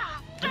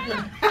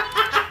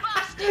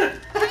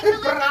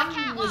 Det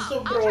brann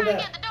så bra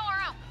där.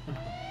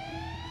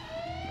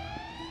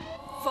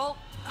 Vault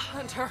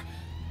Hunter.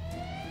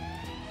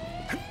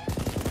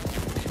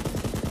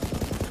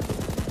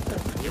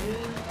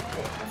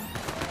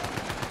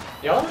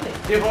 Ja,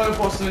 det var ju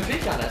posten vi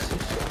fick, Anders.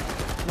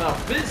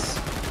 Snabbvis.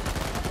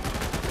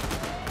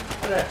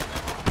 Vad är det?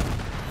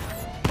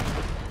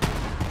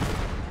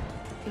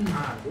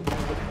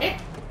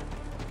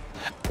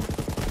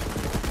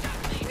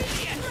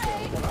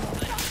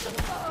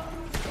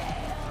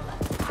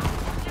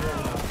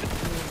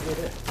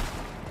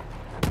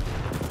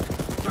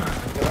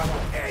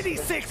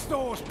 Six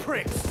stores,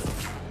 pricks!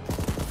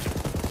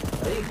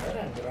 Jag gillar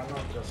den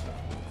granatrösten.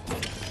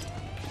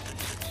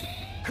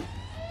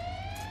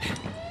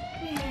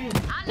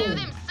 I knew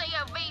them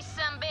COV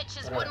some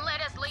bitches wouldn't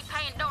let us leave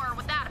Pandora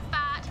without a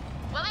fight.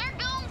 Well, they're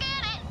gonna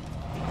get it.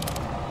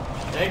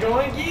 They're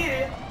gonna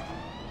get it.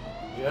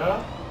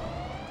 Yeah.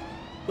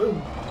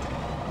 Boom.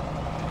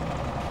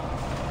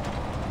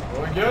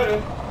 Gonna get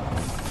it.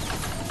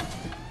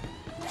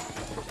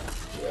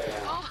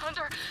 Vault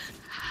Hunter,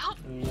 help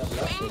me.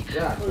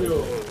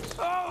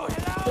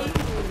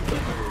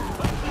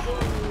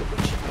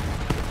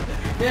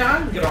 Det är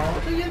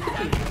handgranater hjälper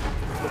till.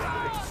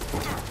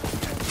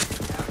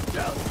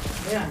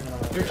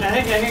 Du kan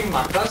hänga i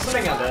hängmattan så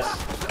länge, Anders.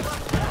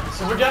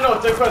 Så får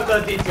granater sköta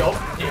ditt jobb.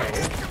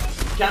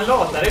 Du kan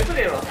låta dig för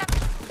det då.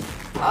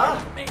 Ah.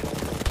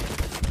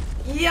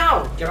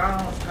 Ja,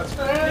 granater.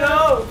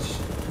 Ouch!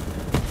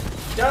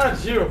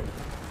 Got you!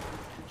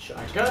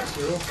 I got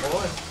you,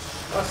 boy.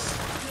 Vad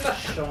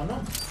slashar honom?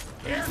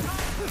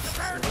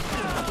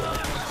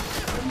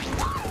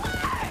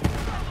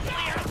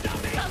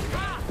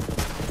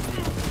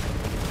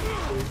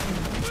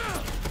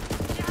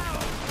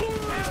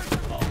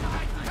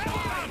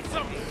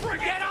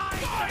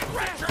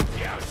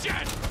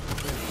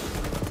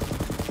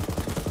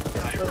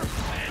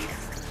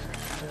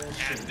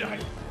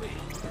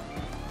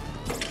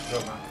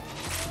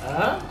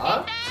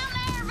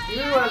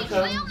 You're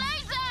welcome.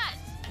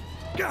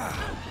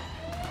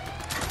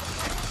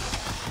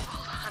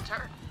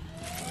 Hunter,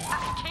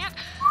 I can't.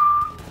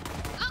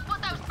 Look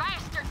what those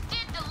bastards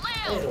did to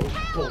Lil.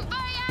 Kill them,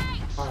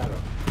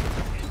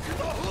 V8!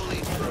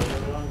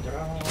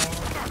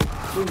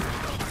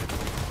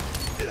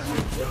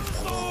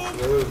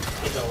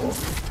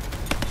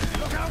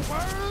 Look out,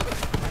 world!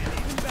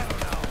 Even better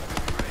now.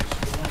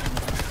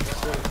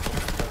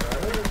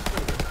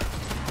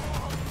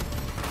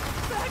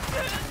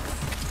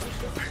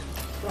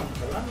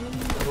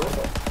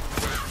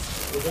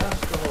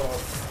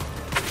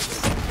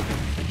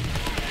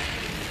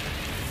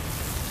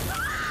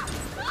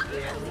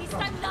 At least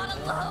I'm not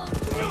alone.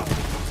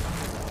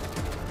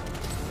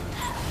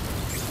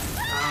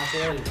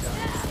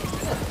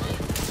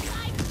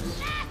 I'd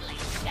gladly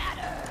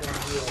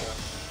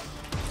shatter.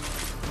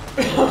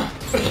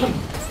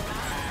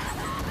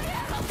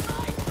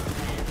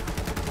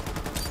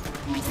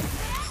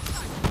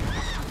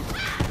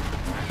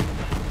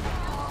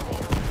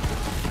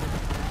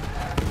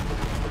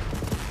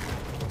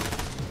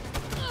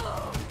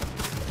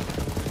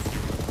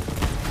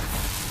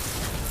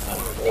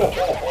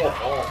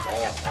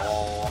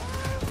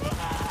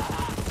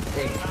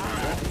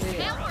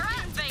 Lil, we're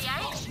up,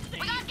 V8. We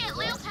gotta get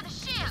Lil to the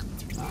ship.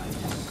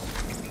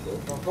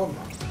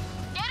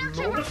 Get her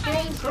to her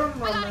face. We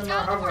gotta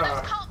go before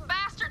those cult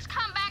bastards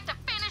come back to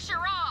finish her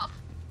off.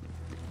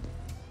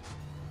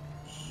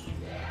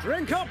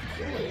 Drink up!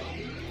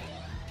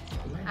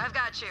 I've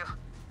got you.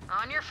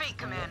 On your feet,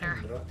 Commander.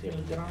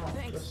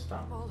 Thanks,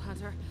 Vault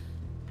Hunter.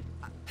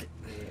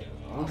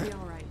 I'll be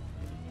all right.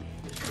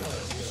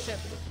 Ship.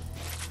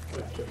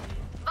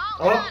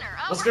 Vault Hunter,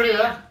 Vad ska du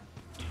göra?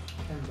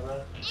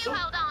 you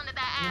hold on to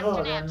that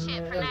astronaut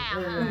chip for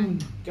now.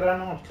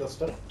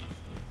 Granatkluster.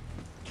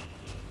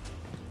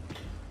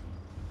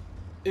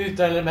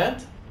 Utan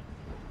element?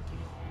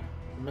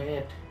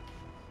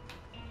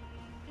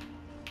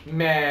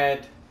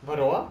 Med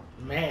vadå?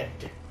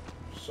 Med.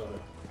 Så.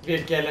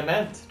 Vilka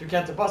element? Du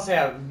kan inte bara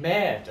säga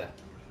med.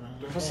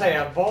 Du får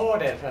säga vad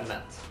det är för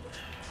element.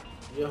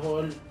 Jag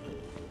har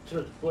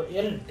tryckt på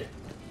eld.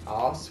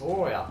 Ja,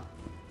 så ja.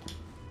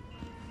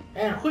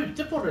 En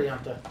skjuter på dig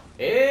inte.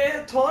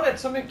 Det tar rätt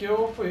så mycket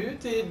att få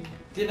ut i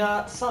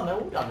dina sanna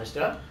ord, Anders.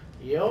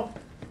 Ja.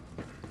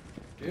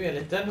 Du är en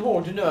liten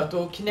hård nöt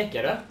och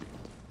knäckare.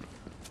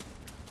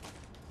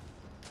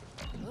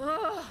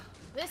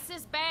 This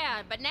is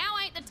bad, but now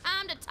ain't the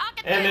time to talk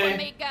it Eller through with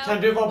me, go.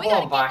 kan du vara We gotta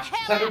get barnvakt? the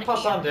hell Kan du out of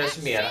passa here. Anders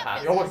That mer ship här?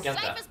 is Jag the orkar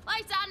inte. safest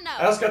place I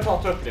know. Jag ska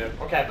ta upp nu.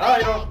 Okej,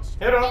 hej då.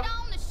 Hej då. Get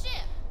on the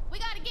ship. We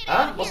gotta get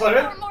Ja, out vad of sa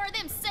here du? before more of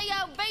them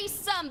COV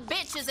some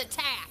bitches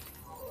attack.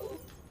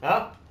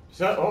 Ja,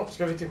 så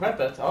ska vi till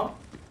skeppet? Ja.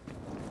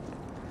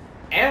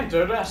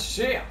 Enter the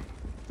ship.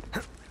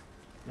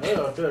 Nu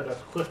har jag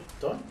dödat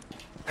 17.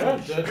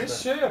 Enter the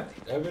ship.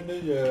 Även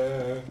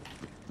nya.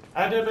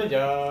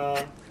 Adabada.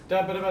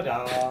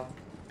 Dabadabada.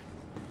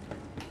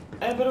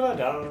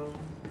 Abadabada.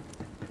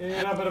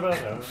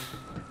 Irabadabada.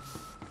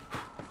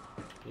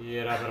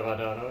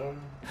 Irabadabada.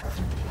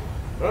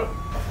 Upp.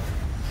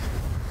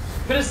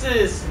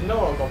 Precis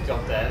något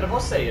Jonte, eller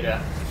vad säger du? Ja.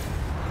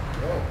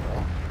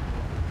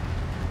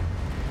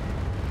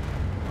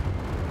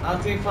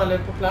 Allting faller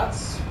på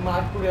plats.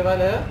 Mark på det,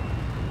 eller?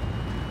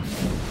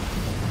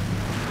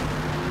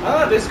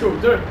 Ah, det är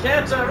Scooter.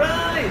 Catch a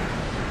ride!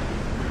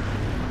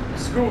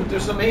 Scooter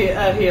som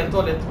är helt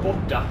och hållet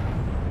borta.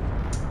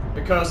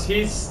 Because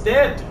he's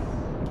dead.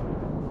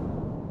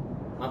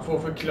 Man får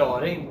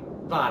förklaring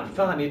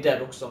varför han är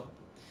dead också.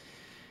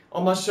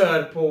 Om man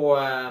kör på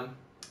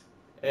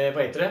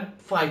vad heter det?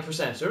 Fight for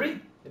Century,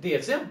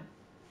 DLC:n.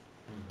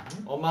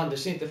 Om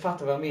Anders inte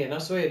fattar vad jag menar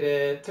så är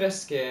det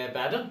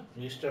träskbärden.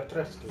 Just det,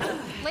 träsket.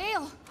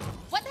 Lil,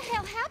 what the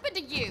hell happened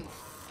to you?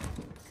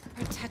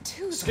 Her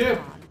tattoos Skip. are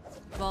gone.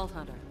 Vault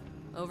Hunter,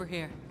 over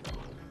here.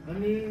 Men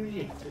nu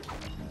gick det.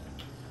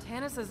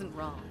 Tannis isn't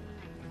wrong.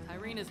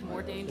 Irene is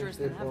more dangerous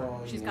than ever.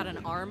 She's got an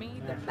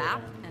army, the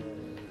map,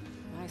 and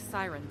my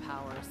siren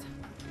powers.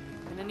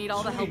 I'm gonna need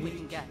all the help we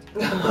can get.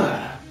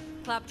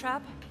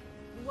 Claptrap,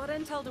 what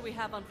intel do we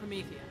have on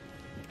Promethea?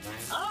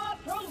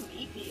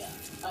 Promethea,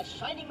 a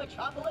shining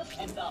metropolis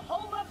and the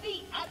home of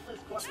the Atlas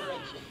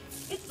Corporation.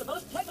 It's the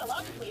most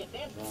technologically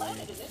advanced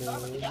planet in this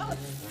arm of the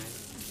galaxy.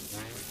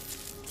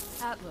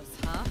 Atlas,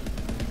 huh?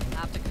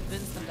 Have to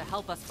convince them to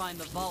help us find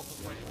the vault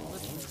before they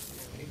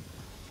listen.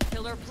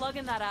 Killer, plug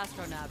in that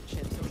astronav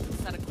chip so we can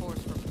set a course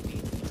for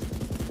Promethea.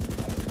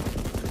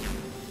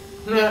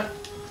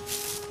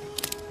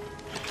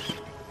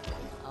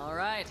 All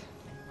right,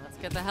 let's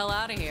get the hell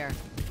out of here.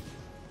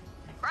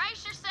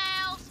 Brace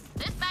yourselves.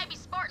 This baby's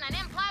sporting an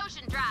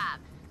implosion drive.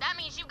 That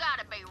means you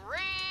gotta be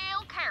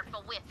real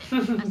careful with it.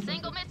 A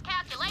single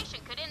miscalculation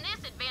could end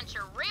this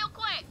adventure real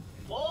quick.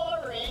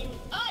 Boring.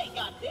 I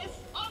got this.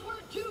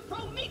 Onward to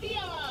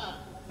Promethea.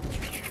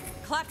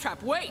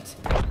 Claptrap, wait!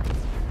 Claptrap,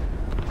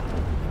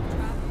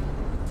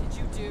 what did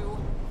you do?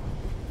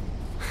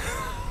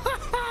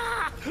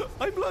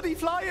 I'm bloody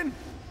flying!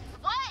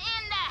 What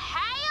in the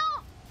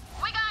hell?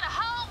 We got a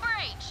whole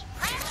breach.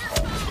 Pressure's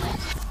falling.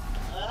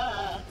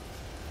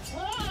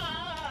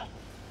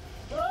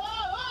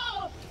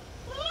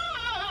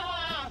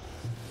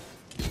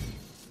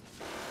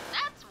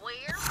 That's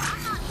weird.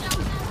 I'm not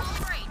showing that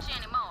whole breach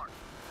anymore.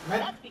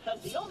 That's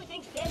because the only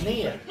thing standing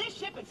Near. between this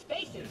ship and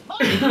space is my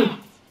ass.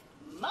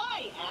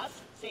 My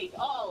ass saved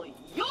all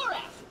your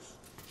asses.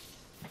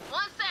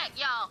 One sec,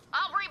 y'all.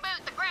 I'll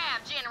reboot the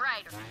grav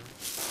generator.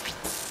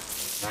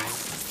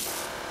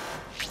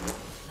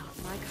 Not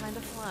my kind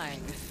of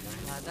flying.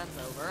 Glad that's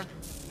over.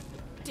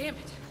 Damn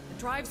it, the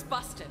drive's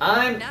busted.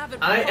 I Nav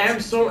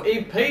am so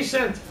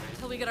impatient.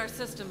 Until we get our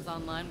systems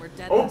online, we're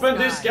dead. Open in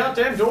the this sky.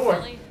 goddamn door.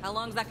 Really? How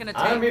long's that gonna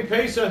take? I'm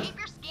impatient. Keep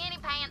your skinny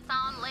pants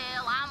on,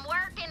 Lil. I'm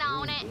working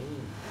on it.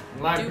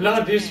 My Do blood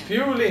what you is can,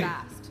 fueling.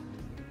 fast.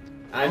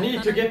 I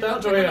need to get out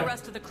of Check on the here.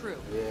 rest of the crew.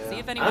 Yeah. See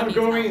if anyone I'm needs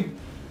help. going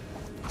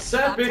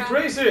sadly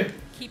Claptrap, crazy.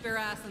 Keep your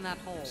ass in that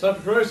hole.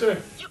 Sadly crazy.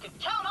 You can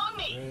count on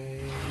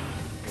me.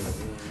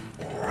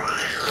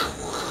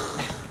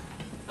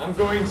 I'm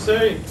going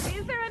insane.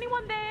 Is there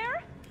anyone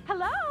there?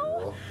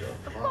 Hello?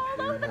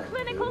 Follow the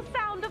clinical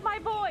sound of my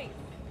voice.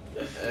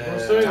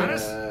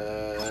 Tannis?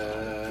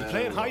 You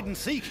playing hide and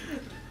seek?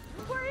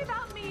 Don't worry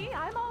about me.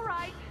 I'm all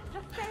right.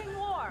 Just staying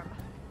warm.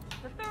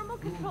 The thermal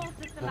control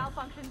system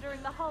malfunctioned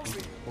during the hull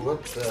read.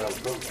 What the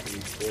fuck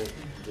is that,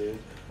 dude?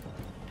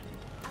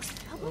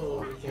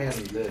 Vad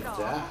hände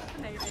där?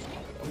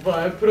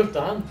 Vad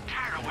pruttade han?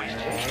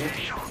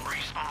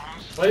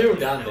 Vad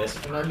gjorde Anders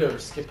för någon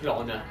lumsk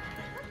planen?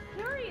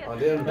 Ja,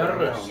 det är den Den där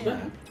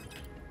rösten.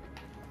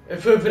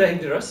 En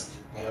förvrängd röst.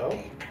 Ja.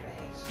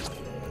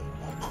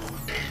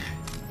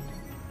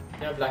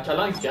 Jävla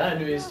kalanka är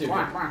nu i studion.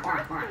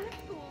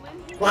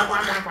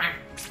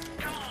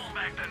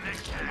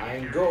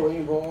 I'm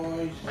going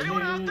boys. Nu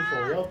får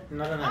jag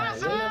öppna den här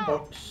lilla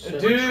boxen.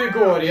 Du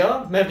går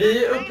ja, men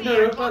vi öppnar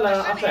upp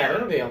alla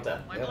affärer och det inte.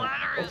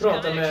 Och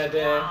pratar med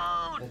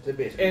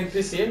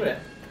NPC med det.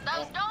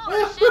 Those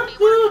doors should be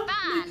working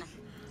fine.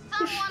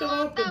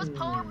 Someone lock those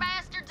poor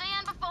bastards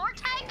in before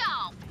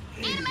takeoff.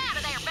 Get them out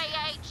of there,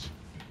 BH.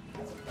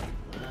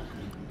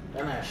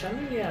 Den här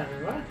känner ni igen,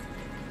 va?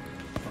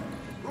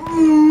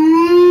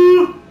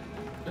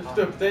 Lyft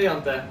upp dig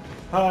inte.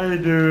 Hej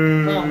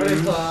du! Fan vad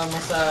det tar en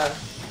massa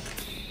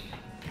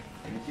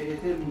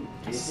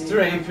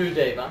strain food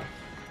day va?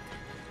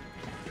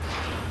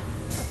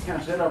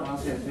 Kanske då man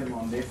ses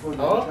imorgon, det får du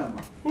Ja.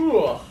 bestämma.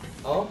 Ja.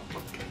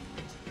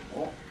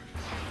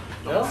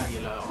 De Ja. här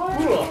gillar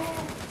jag.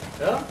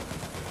 Ja.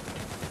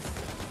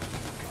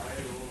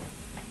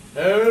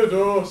 Hej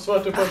då,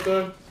 svarte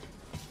Petter.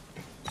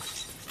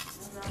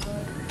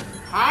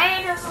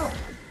 Hej då!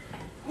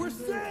 We're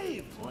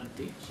saved!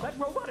 That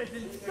robot is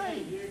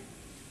insane!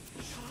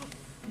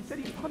 He said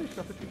he punished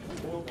us if we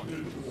killed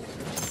one.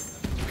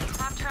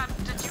 Claptrap,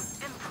 did you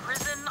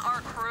imprison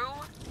our crew?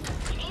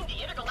 You mean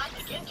the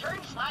intergalactic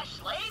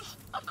interns/slaves?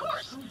 Of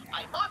course.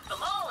 I locked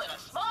them all in a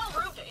small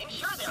room to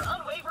ensure their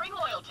unwavering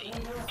loyalty.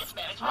 It's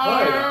management.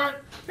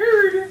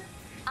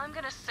 I'm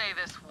gonna say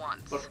this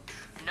once.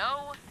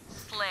 No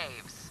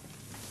slaves.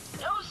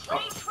 No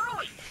slaves for a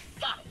week.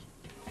 Got it.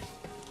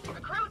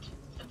 Recruit,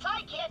 since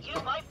I can't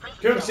use my prison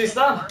Kul, cell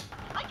sista. anymore,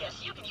 I guess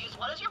you can use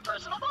one as your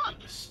personal bond.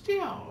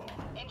 Still.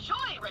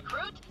 Enjoy,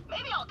 recruit.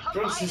 Maybe I'll come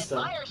Kul, by and sista.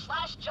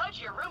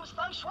 admire/judge your room's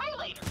feng shui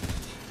later.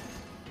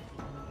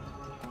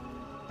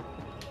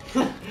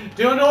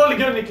 Du har 0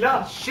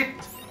 Gunnikla. Shit.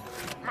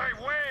 My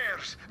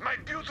wares, my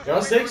beautiful Jag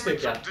har 6 instruments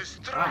stycken. of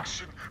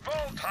destruction.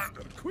 Vault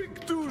hunter,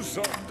 quick do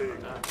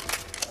something.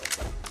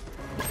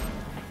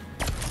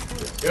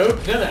 Jag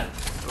öppnade.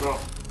 Bra.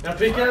 Jag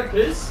fick en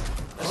pris.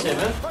 Jag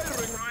känner.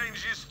 Firing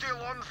range is still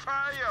on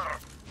fire.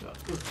 Jag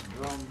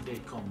undrar om det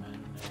kommer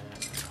en...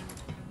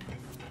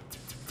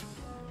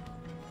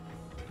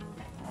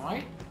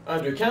 Nej. Ja,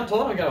 du kan ta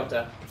några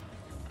galotter.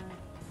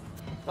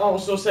 Ja,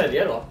 och så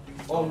sälja då.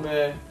 Om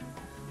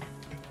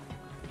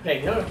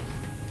pengar.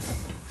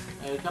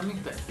 Nej, det kan vi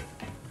inte.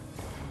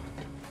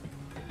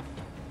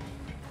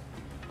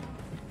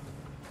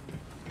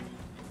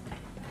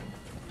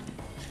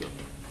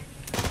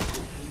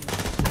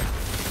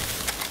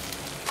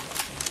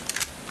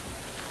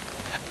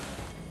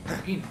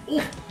 In.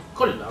 Oh,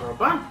 kolla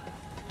Robban.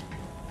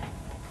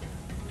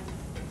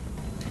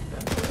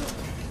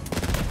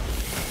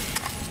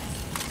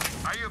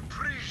 I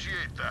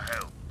appreciate the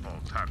help,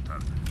 Vault hunter,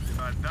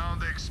 but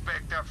don't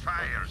expect a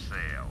fire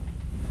sale.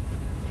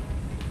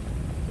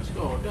 Jag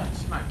ska ha den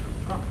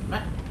snipern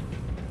framme.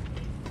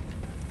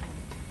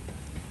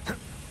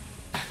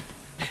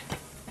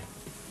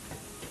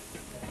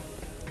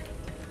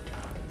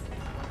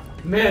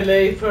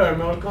 Melee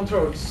Thermal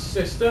Control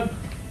System.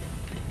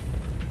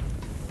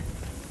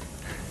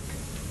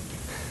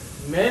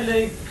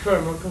 Melee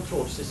Thermal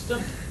Control System.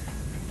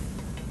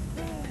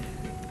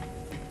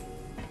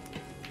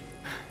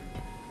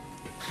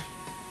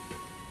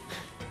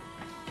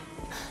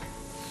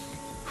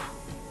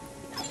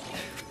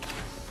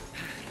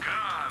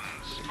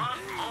 Guns, what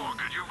more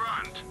could you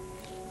want?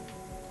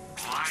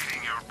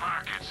 Lining your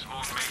pockets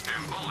won't make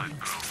them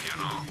bulletproof, you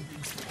know.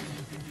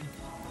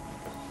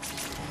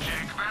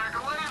 Check back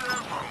later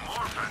for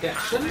more Den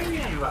känner vi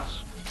igen, va?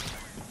 fantastic.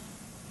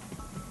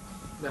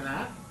 Den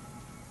här.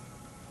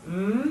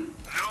 No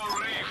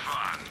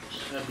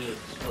refunds. Det blir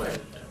så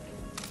äldre.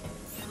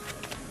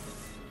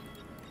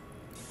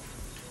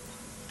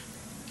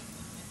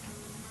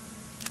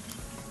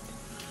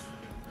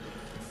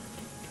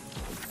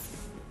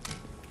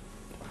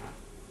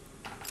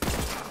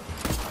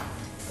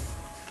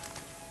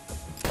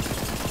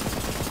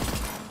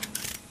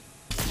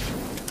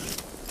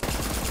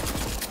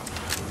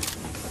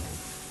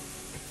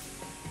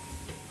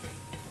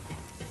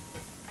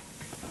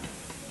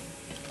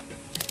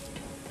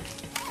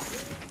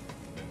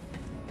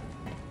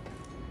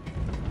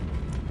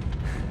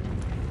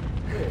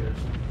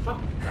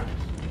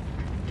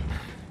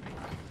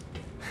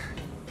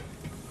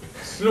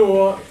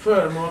 Slå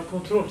Thermal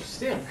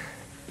kontrollsystem.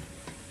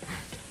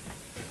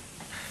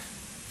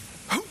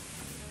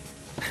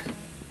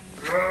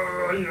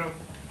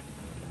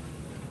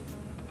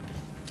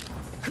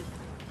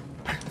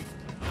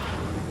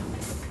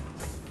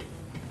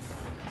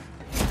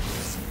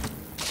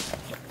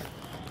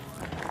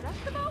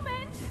 Just a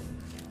moment.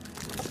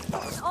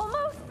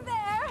 Almost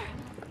there.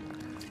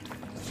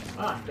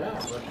 Ah, där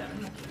var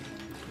den.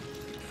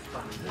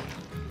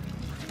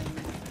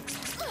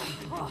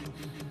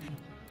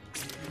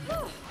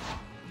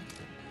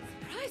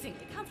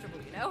 Surprisingly comfortable,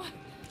 you know?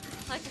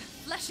 Like a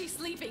fleshy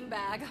sleeping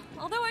bag,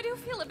 although I do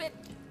feel a bit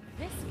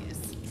viscous.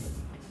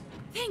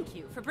 Thank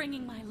you for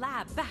bringing my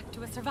lab back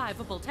to a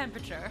survivable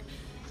temperature.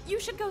 You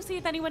should go see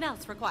if anyone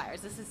else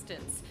requires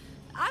assistance.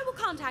 I will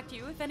contact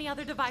you if any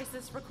other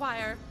devices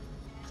require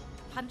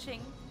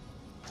punching.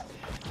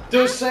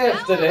 Duscha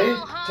efter dig,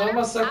 ta en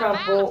massa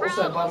schampo och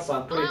sen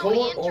balsam på ditt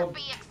hår och...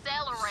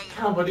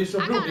 Fan vad det är så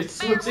blodigt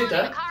smutsigt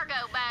där.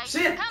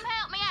 Shit!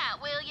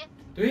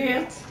 Du är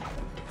helt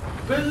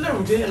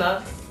blodig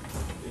hela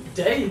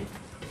dig.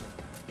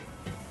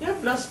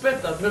 Jävla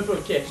spettat med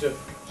full ketchup.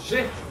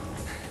 Shit!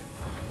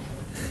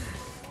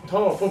 Ta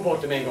och få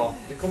bort det med en gång.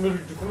 Du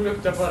kommer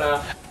lukta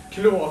bara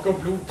kloak och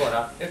blod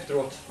bara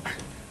efteråt.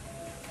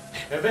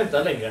 Jag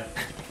väntar längre.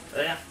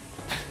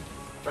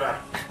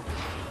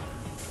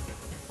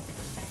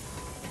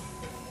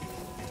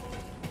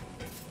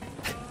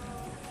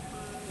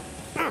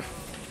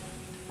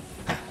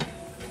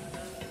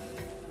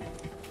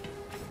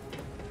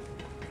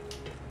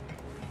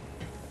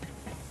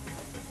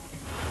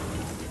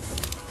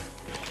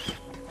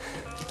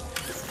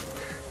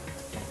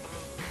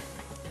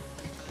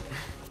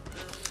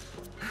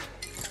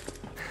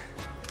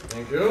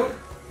 Thank you.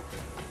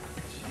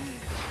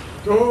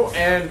 Go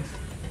and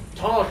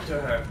talk to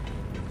her.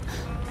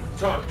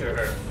 Talk to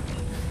her.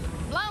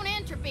 Blown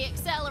entropy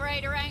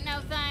accelerator ain't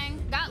no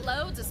thing. Got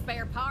loads of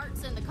spare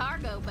parts in the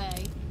cargo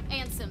bay.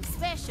 And some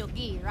special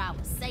gear I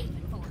was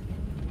saving for you.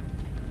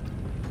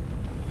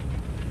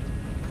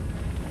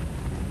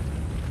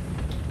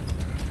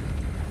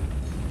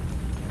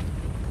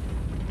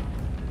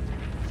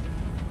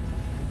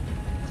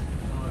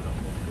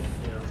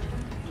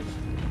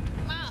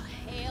 Oh,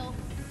 hell.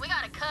 We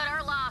gotta cut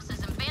our losses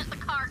and vent the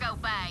cargo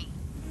bay.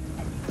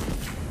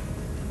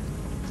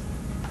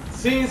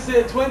 Since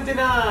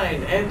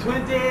 29 and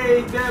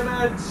 28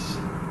 damage.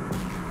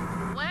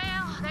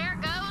 Well, there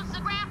goes the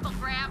grapple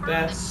grabber.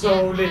 That's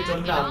so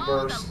little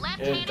numbers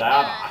in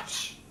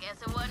damage.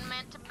 Guess it wasn't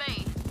meant to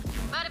be.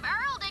 But if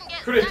Earl didn't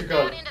get Critical. sucked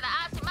out into the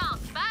icy mall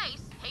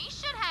space, he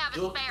should have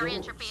a spare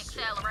entropy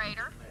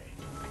accelerator.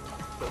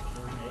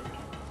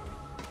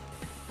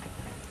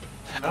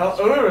 Ja,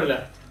 Earl.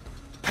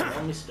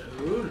 Ja, Mr.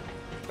 Earl.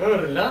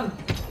 Earlan.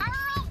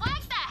 Earl,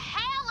 wake the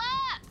hell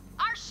up!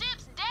 Our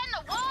ship's dead in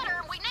the water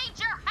and we need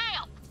your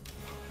help.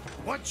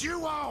 What you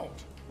want?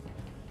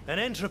 An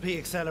entropy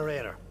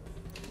accelerator.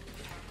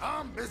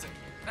 I'm busy.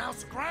 Now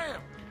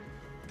scram.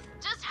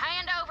 Just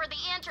hand over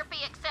the entropy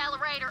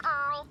accelerator,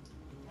 Earl.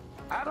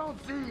 I don't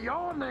see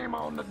your name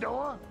on the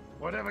door,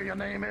 whatever your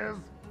name is.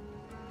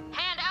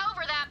 Hand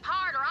over that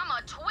part or I'm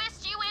gonna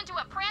twist you into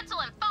a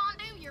pretzel and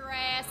fondue your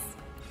ass.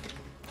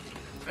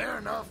 Fair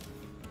enough.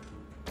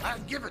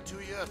 I'd give it to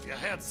you if you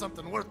had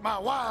something worth my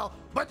while,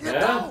 but you Yeah.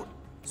 don't.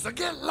 So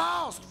get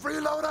lost,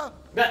 freeloader.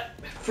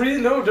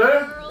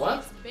 Freeloader? Earl, What?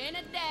 it's been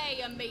a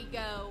day,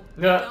 amigo.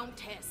 Ja. Don't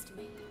test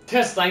me.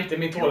 Testa inte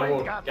mitt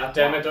tålamod.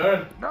 Goddammit,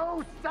 Earl.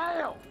 No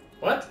sail.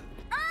 What?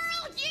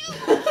 Earl,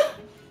 you!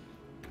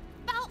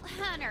 Boat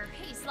Hunter,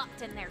 he's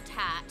locked in there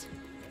tight.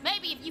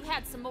 Maybe if you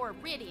had some more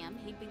iridium,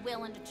 he'd be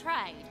willing to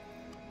trade.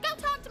 Go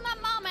talk to my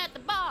mama at the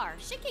bar.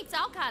 She keeps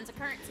all kinds of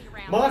currency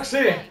around.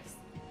 Moxie! this place.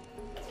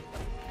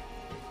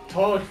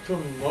 Talk to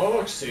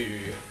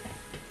Moxie.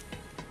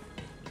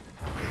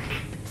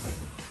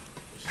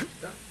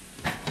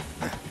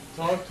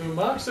 Talk to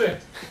Moxie.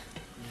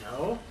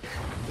 Ja.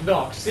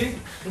 Loxie.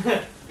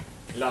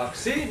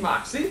 Loxie,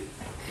 Maxi.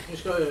 Nu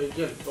ska jag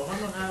hjälpa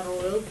honom här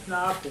och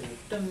öppna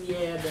porten,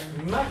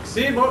 jäveln.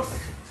 Maximo.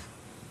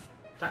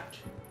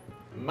 Tack.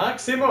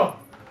 Maximo.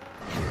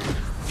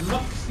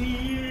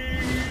 Maxi!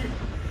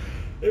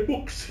 En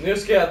box. Nu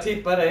ska jag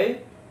tippa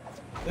dig.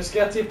 Nu ska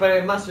jag tippa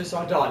dig massvis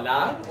av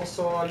dollar. Och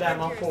så lär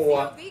man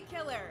få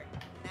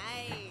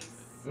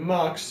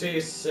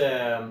Maxis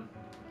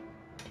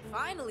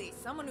Finally,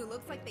 someone who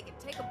looks like they can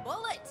take a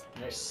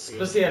bullet.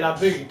 speciella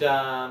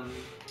byggda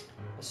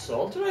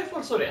assault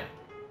rifles och det.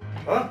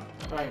 Va?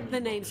 The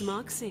name's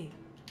Moxie.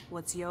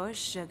 What's yours,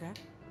 sugar?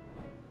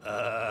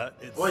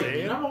 It's Oj, Sam.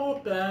 mina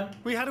vapen.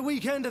 We had a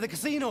weekend at the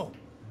casino.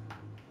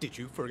 Did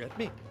you forget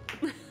me?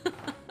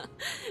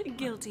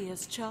 Guilty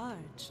as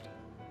charged.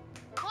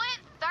 Quit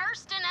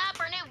thirsting up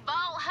our new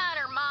Vault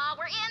Hunter, Ma.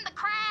 We're in the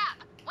crap.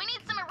 We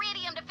need some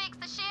iridium to fix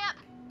the ship.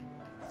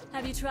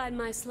 Have you tried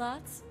my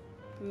slots?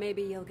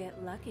 Maybe you'll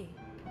get lucky.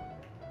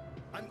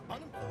 I'm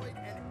unemployed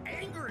and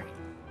angry.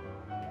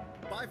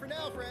 Bye for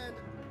now, friend.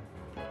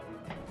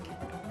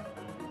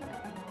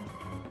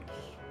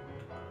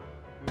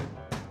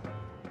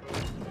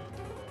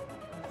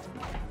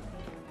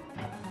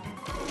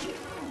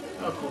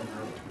 Jag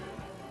kommer.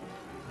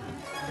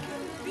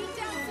 Beat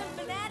down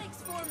some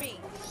fanatics for me.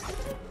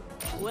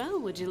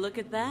 Well, would you look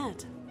at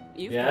that?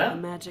 You've Yeah. got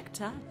a magic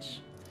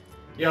touch.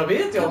 Jag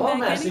vet, jag har Come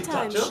back magic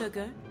anytime, touch.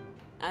 sugar.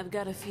 I've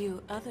got a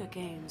few other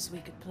games we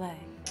could play.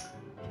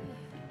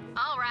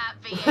 All right,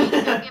 V8,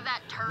 go give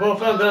that turd Vad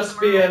för andra ball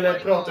some Earl spel what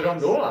he pratar du om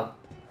wants. då?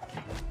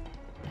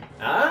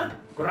 Ja?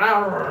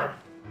 Grrr.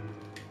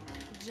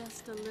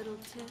 Just a little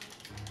tip.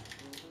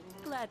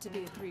 Glad to be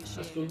Jag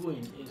ska appreciated. gå in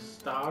i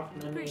start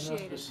med mina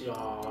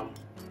special.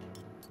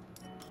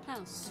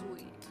 How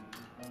sweet.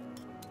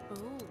 Oh,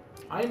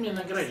 Här är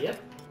mina grejer.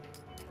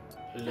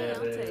 I'll Eller,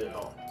 take it.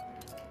 ja.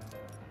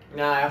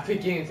 Nej, jag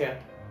fick ingenting.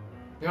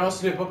 Jag har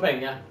slut på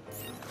pengar.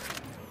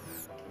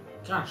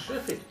 Kanske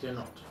fick du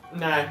något.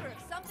 Nej.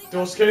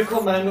 Då ska det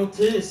komma en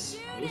notis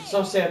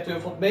som säger att du har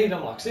fått mail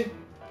om Maxi.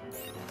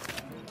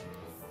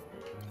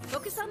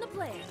 Focus on the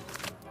plan.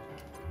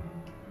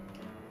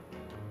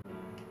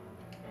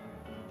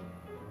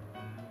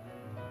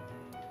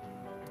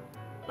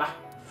 Va?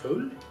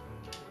 Full?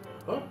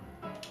 Ja.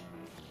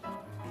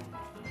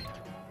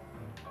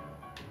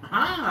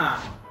 Aha!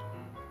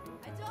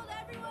 I told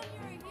everyone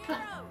you're a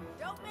hero.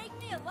 Don't make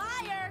me a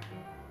liar.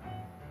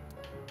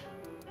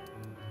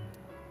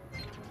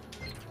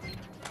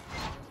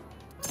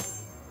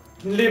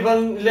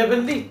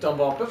 Level 19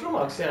 vapen från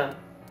Maxi igen.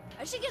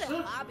 I should get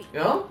a hobby.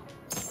 Ja.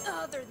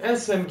 Other than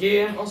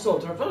SMG och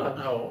assault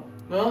rifle. Ja.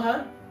 Ja,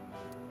 här.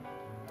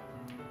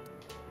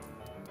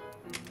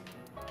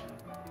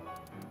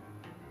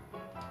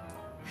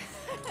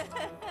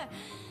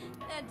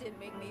 that did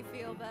make me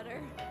feel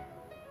better.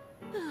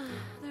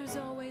 there's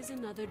always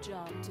another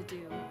job to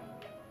do.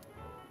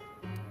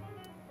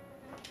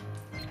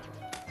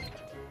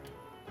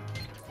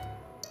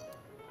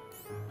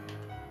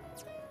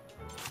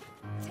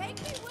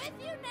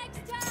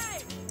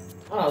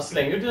 Ja,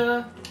 slänger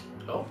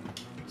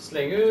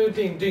du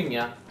din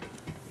dynga?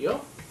 Ja,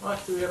 och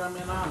aktivera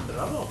mina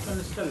andra vapen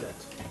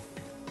istället.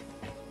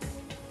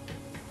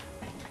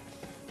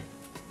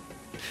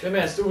 Det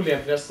mest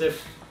olämpligaste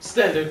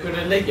stället du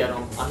kunde lägga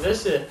dem,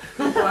 Anders. Du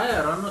får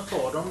äran att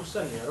ta dem och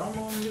sälja dem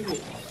om du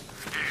vill.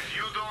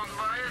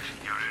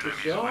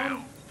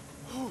 Social.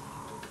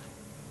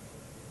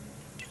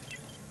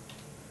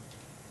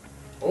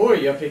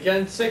 Oj, jag fick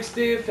en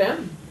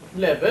 65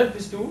 level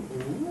pistol.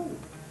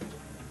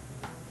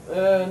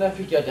 När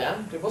fick jag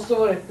den? Det måste ha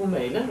varit på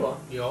mailen då.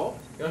 Ja.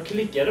 Jag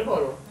klickade bara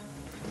då.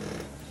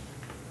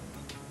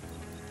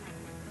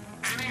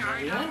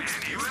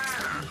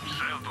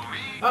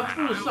 Jag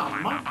tror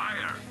samma.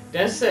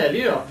 Den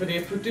säljer jag för det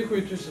är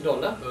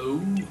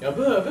 $47,000. Jag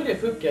behöver det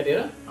för att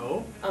uppgradera.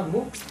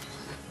 Ammo.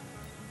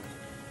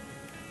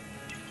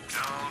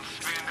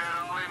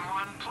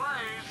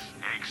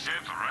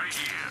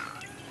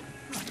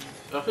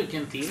 Jag fick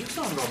en till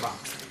sån då, va?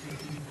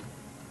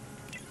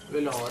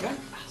 Vill du ha den?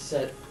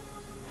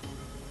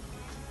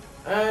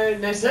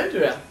 Nej, sälj du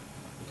det.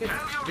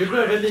 Du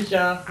behöver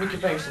lika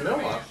mycket pengar som jag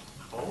har.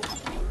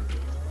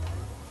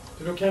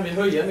 För då kan vi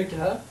höja mycket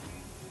här.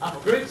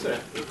 Upgrade så det.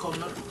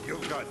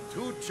 You've got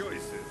two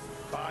choices.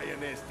 Buy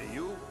an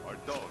SDU or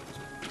don't.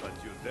 But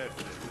you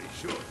definitely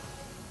should.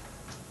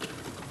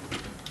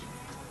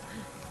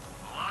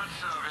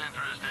 Lots of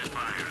interested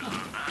buyers on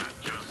that,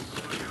 just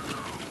so you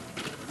know.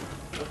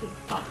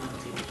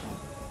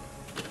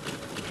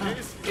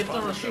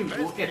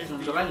 120 och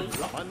 111.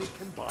 Money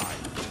can buy.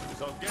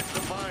 So get to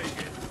buying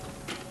it.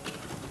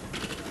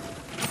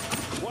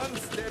 One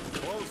step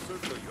closer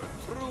to your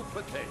true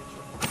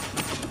potential.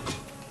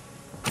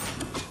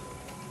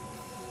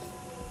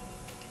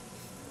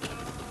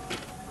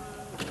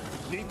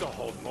 Need to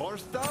hold more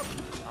stuff?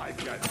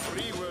 I've got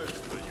 3 words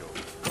for you.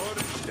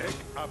 Storage deck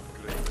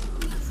upgrade.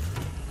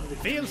 It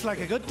feels like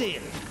a good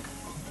deal.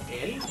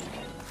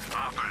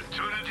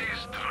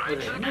 Opportunities Är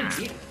det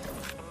mycket?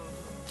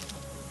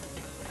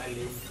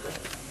 Eller inte?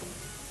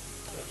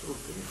 Jag tror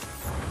inte det.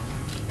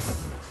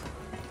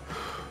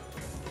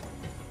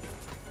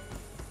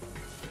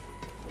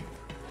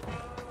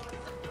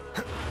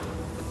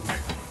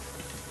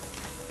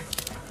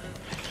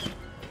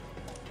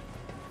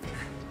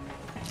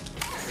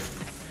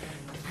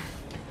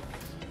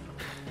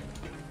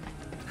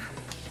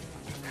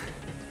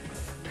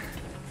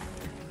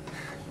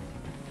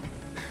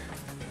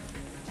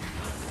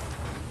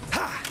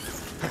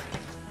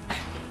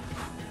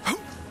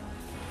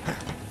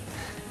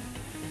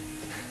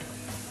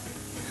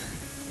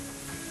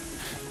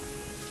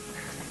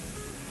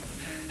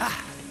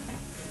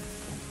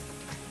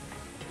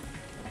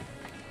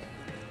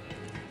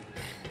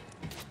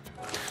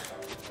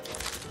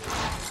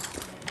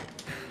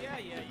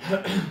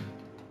 Thanks,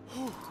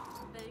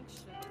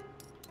 sugar.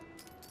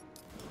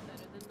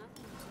 Better than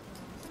nothing.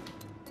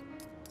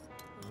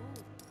 Oh,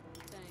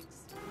 thanks.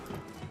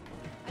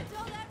 I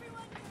told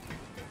everyone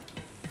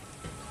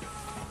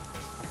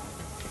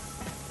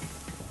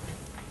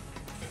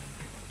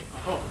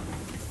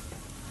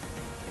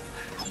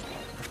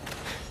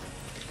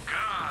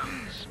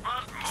guns.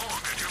 What more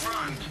could you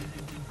want?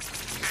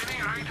 Any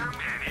item,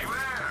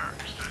 anywhere.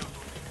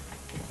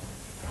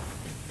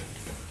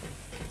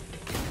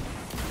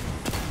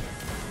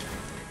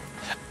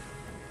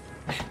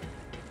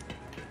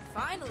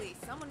 Finally,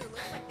 someone who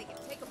looks like they can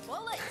take a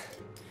bullet.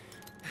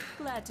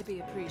 Glad to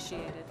be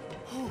appreciated.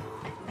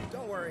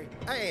 Don't worry,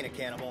 I ain't a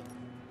cannibal.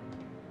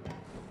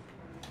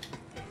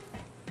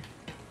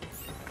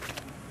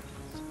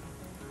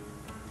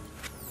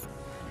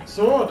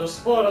 Så, då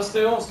sparas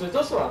det och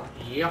avslutas va?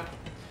 Ja.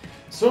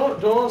 Så,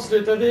 då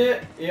avslutar vi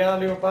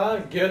allihopa.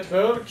 Gött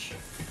folk.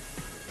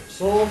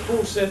 Så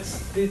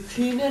fortsätts det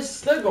till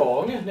nästa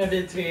gång när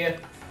vi 3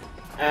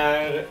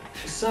 är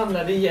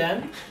samlade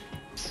igen.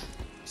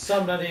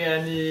 Samlade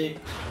igen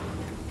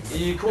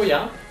i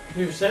koja,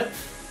 huset.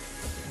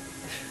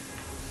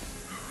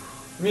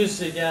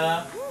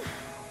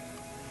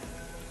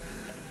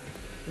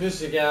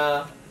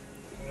 Mysiga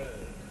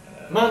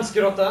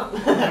mansgrotta.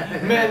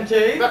 Man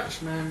cave.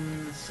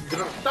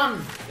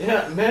 Världsmänsgrottan.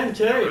 Ja, man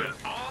cave.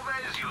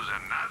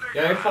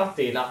 Jag är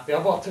fattiglapp, jag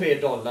har bara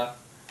 $3.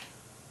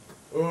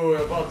 Jag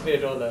har bara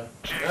 $3.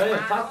 Jag är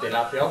en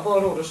fattiglapp, jag har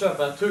bara råd att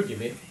köpa en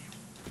tuggummi.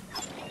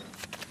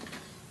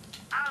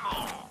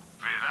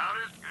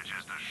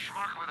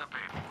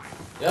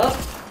 Ja.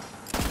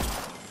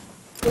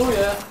 Oh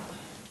yeah.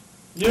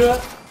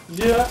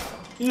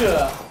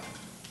 Yeah.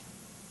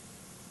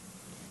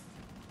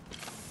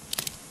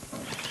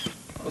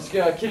 Nu ska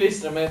jag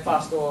klistra mig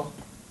fast och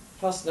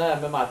fastna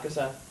här med Marcus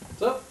här.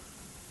 Så.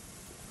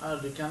 Ja,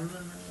 du kan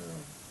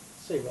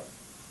se vad.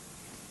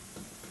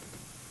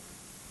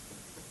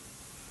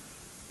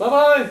 Bye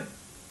bye!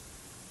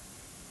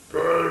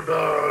 Bye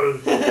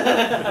bye!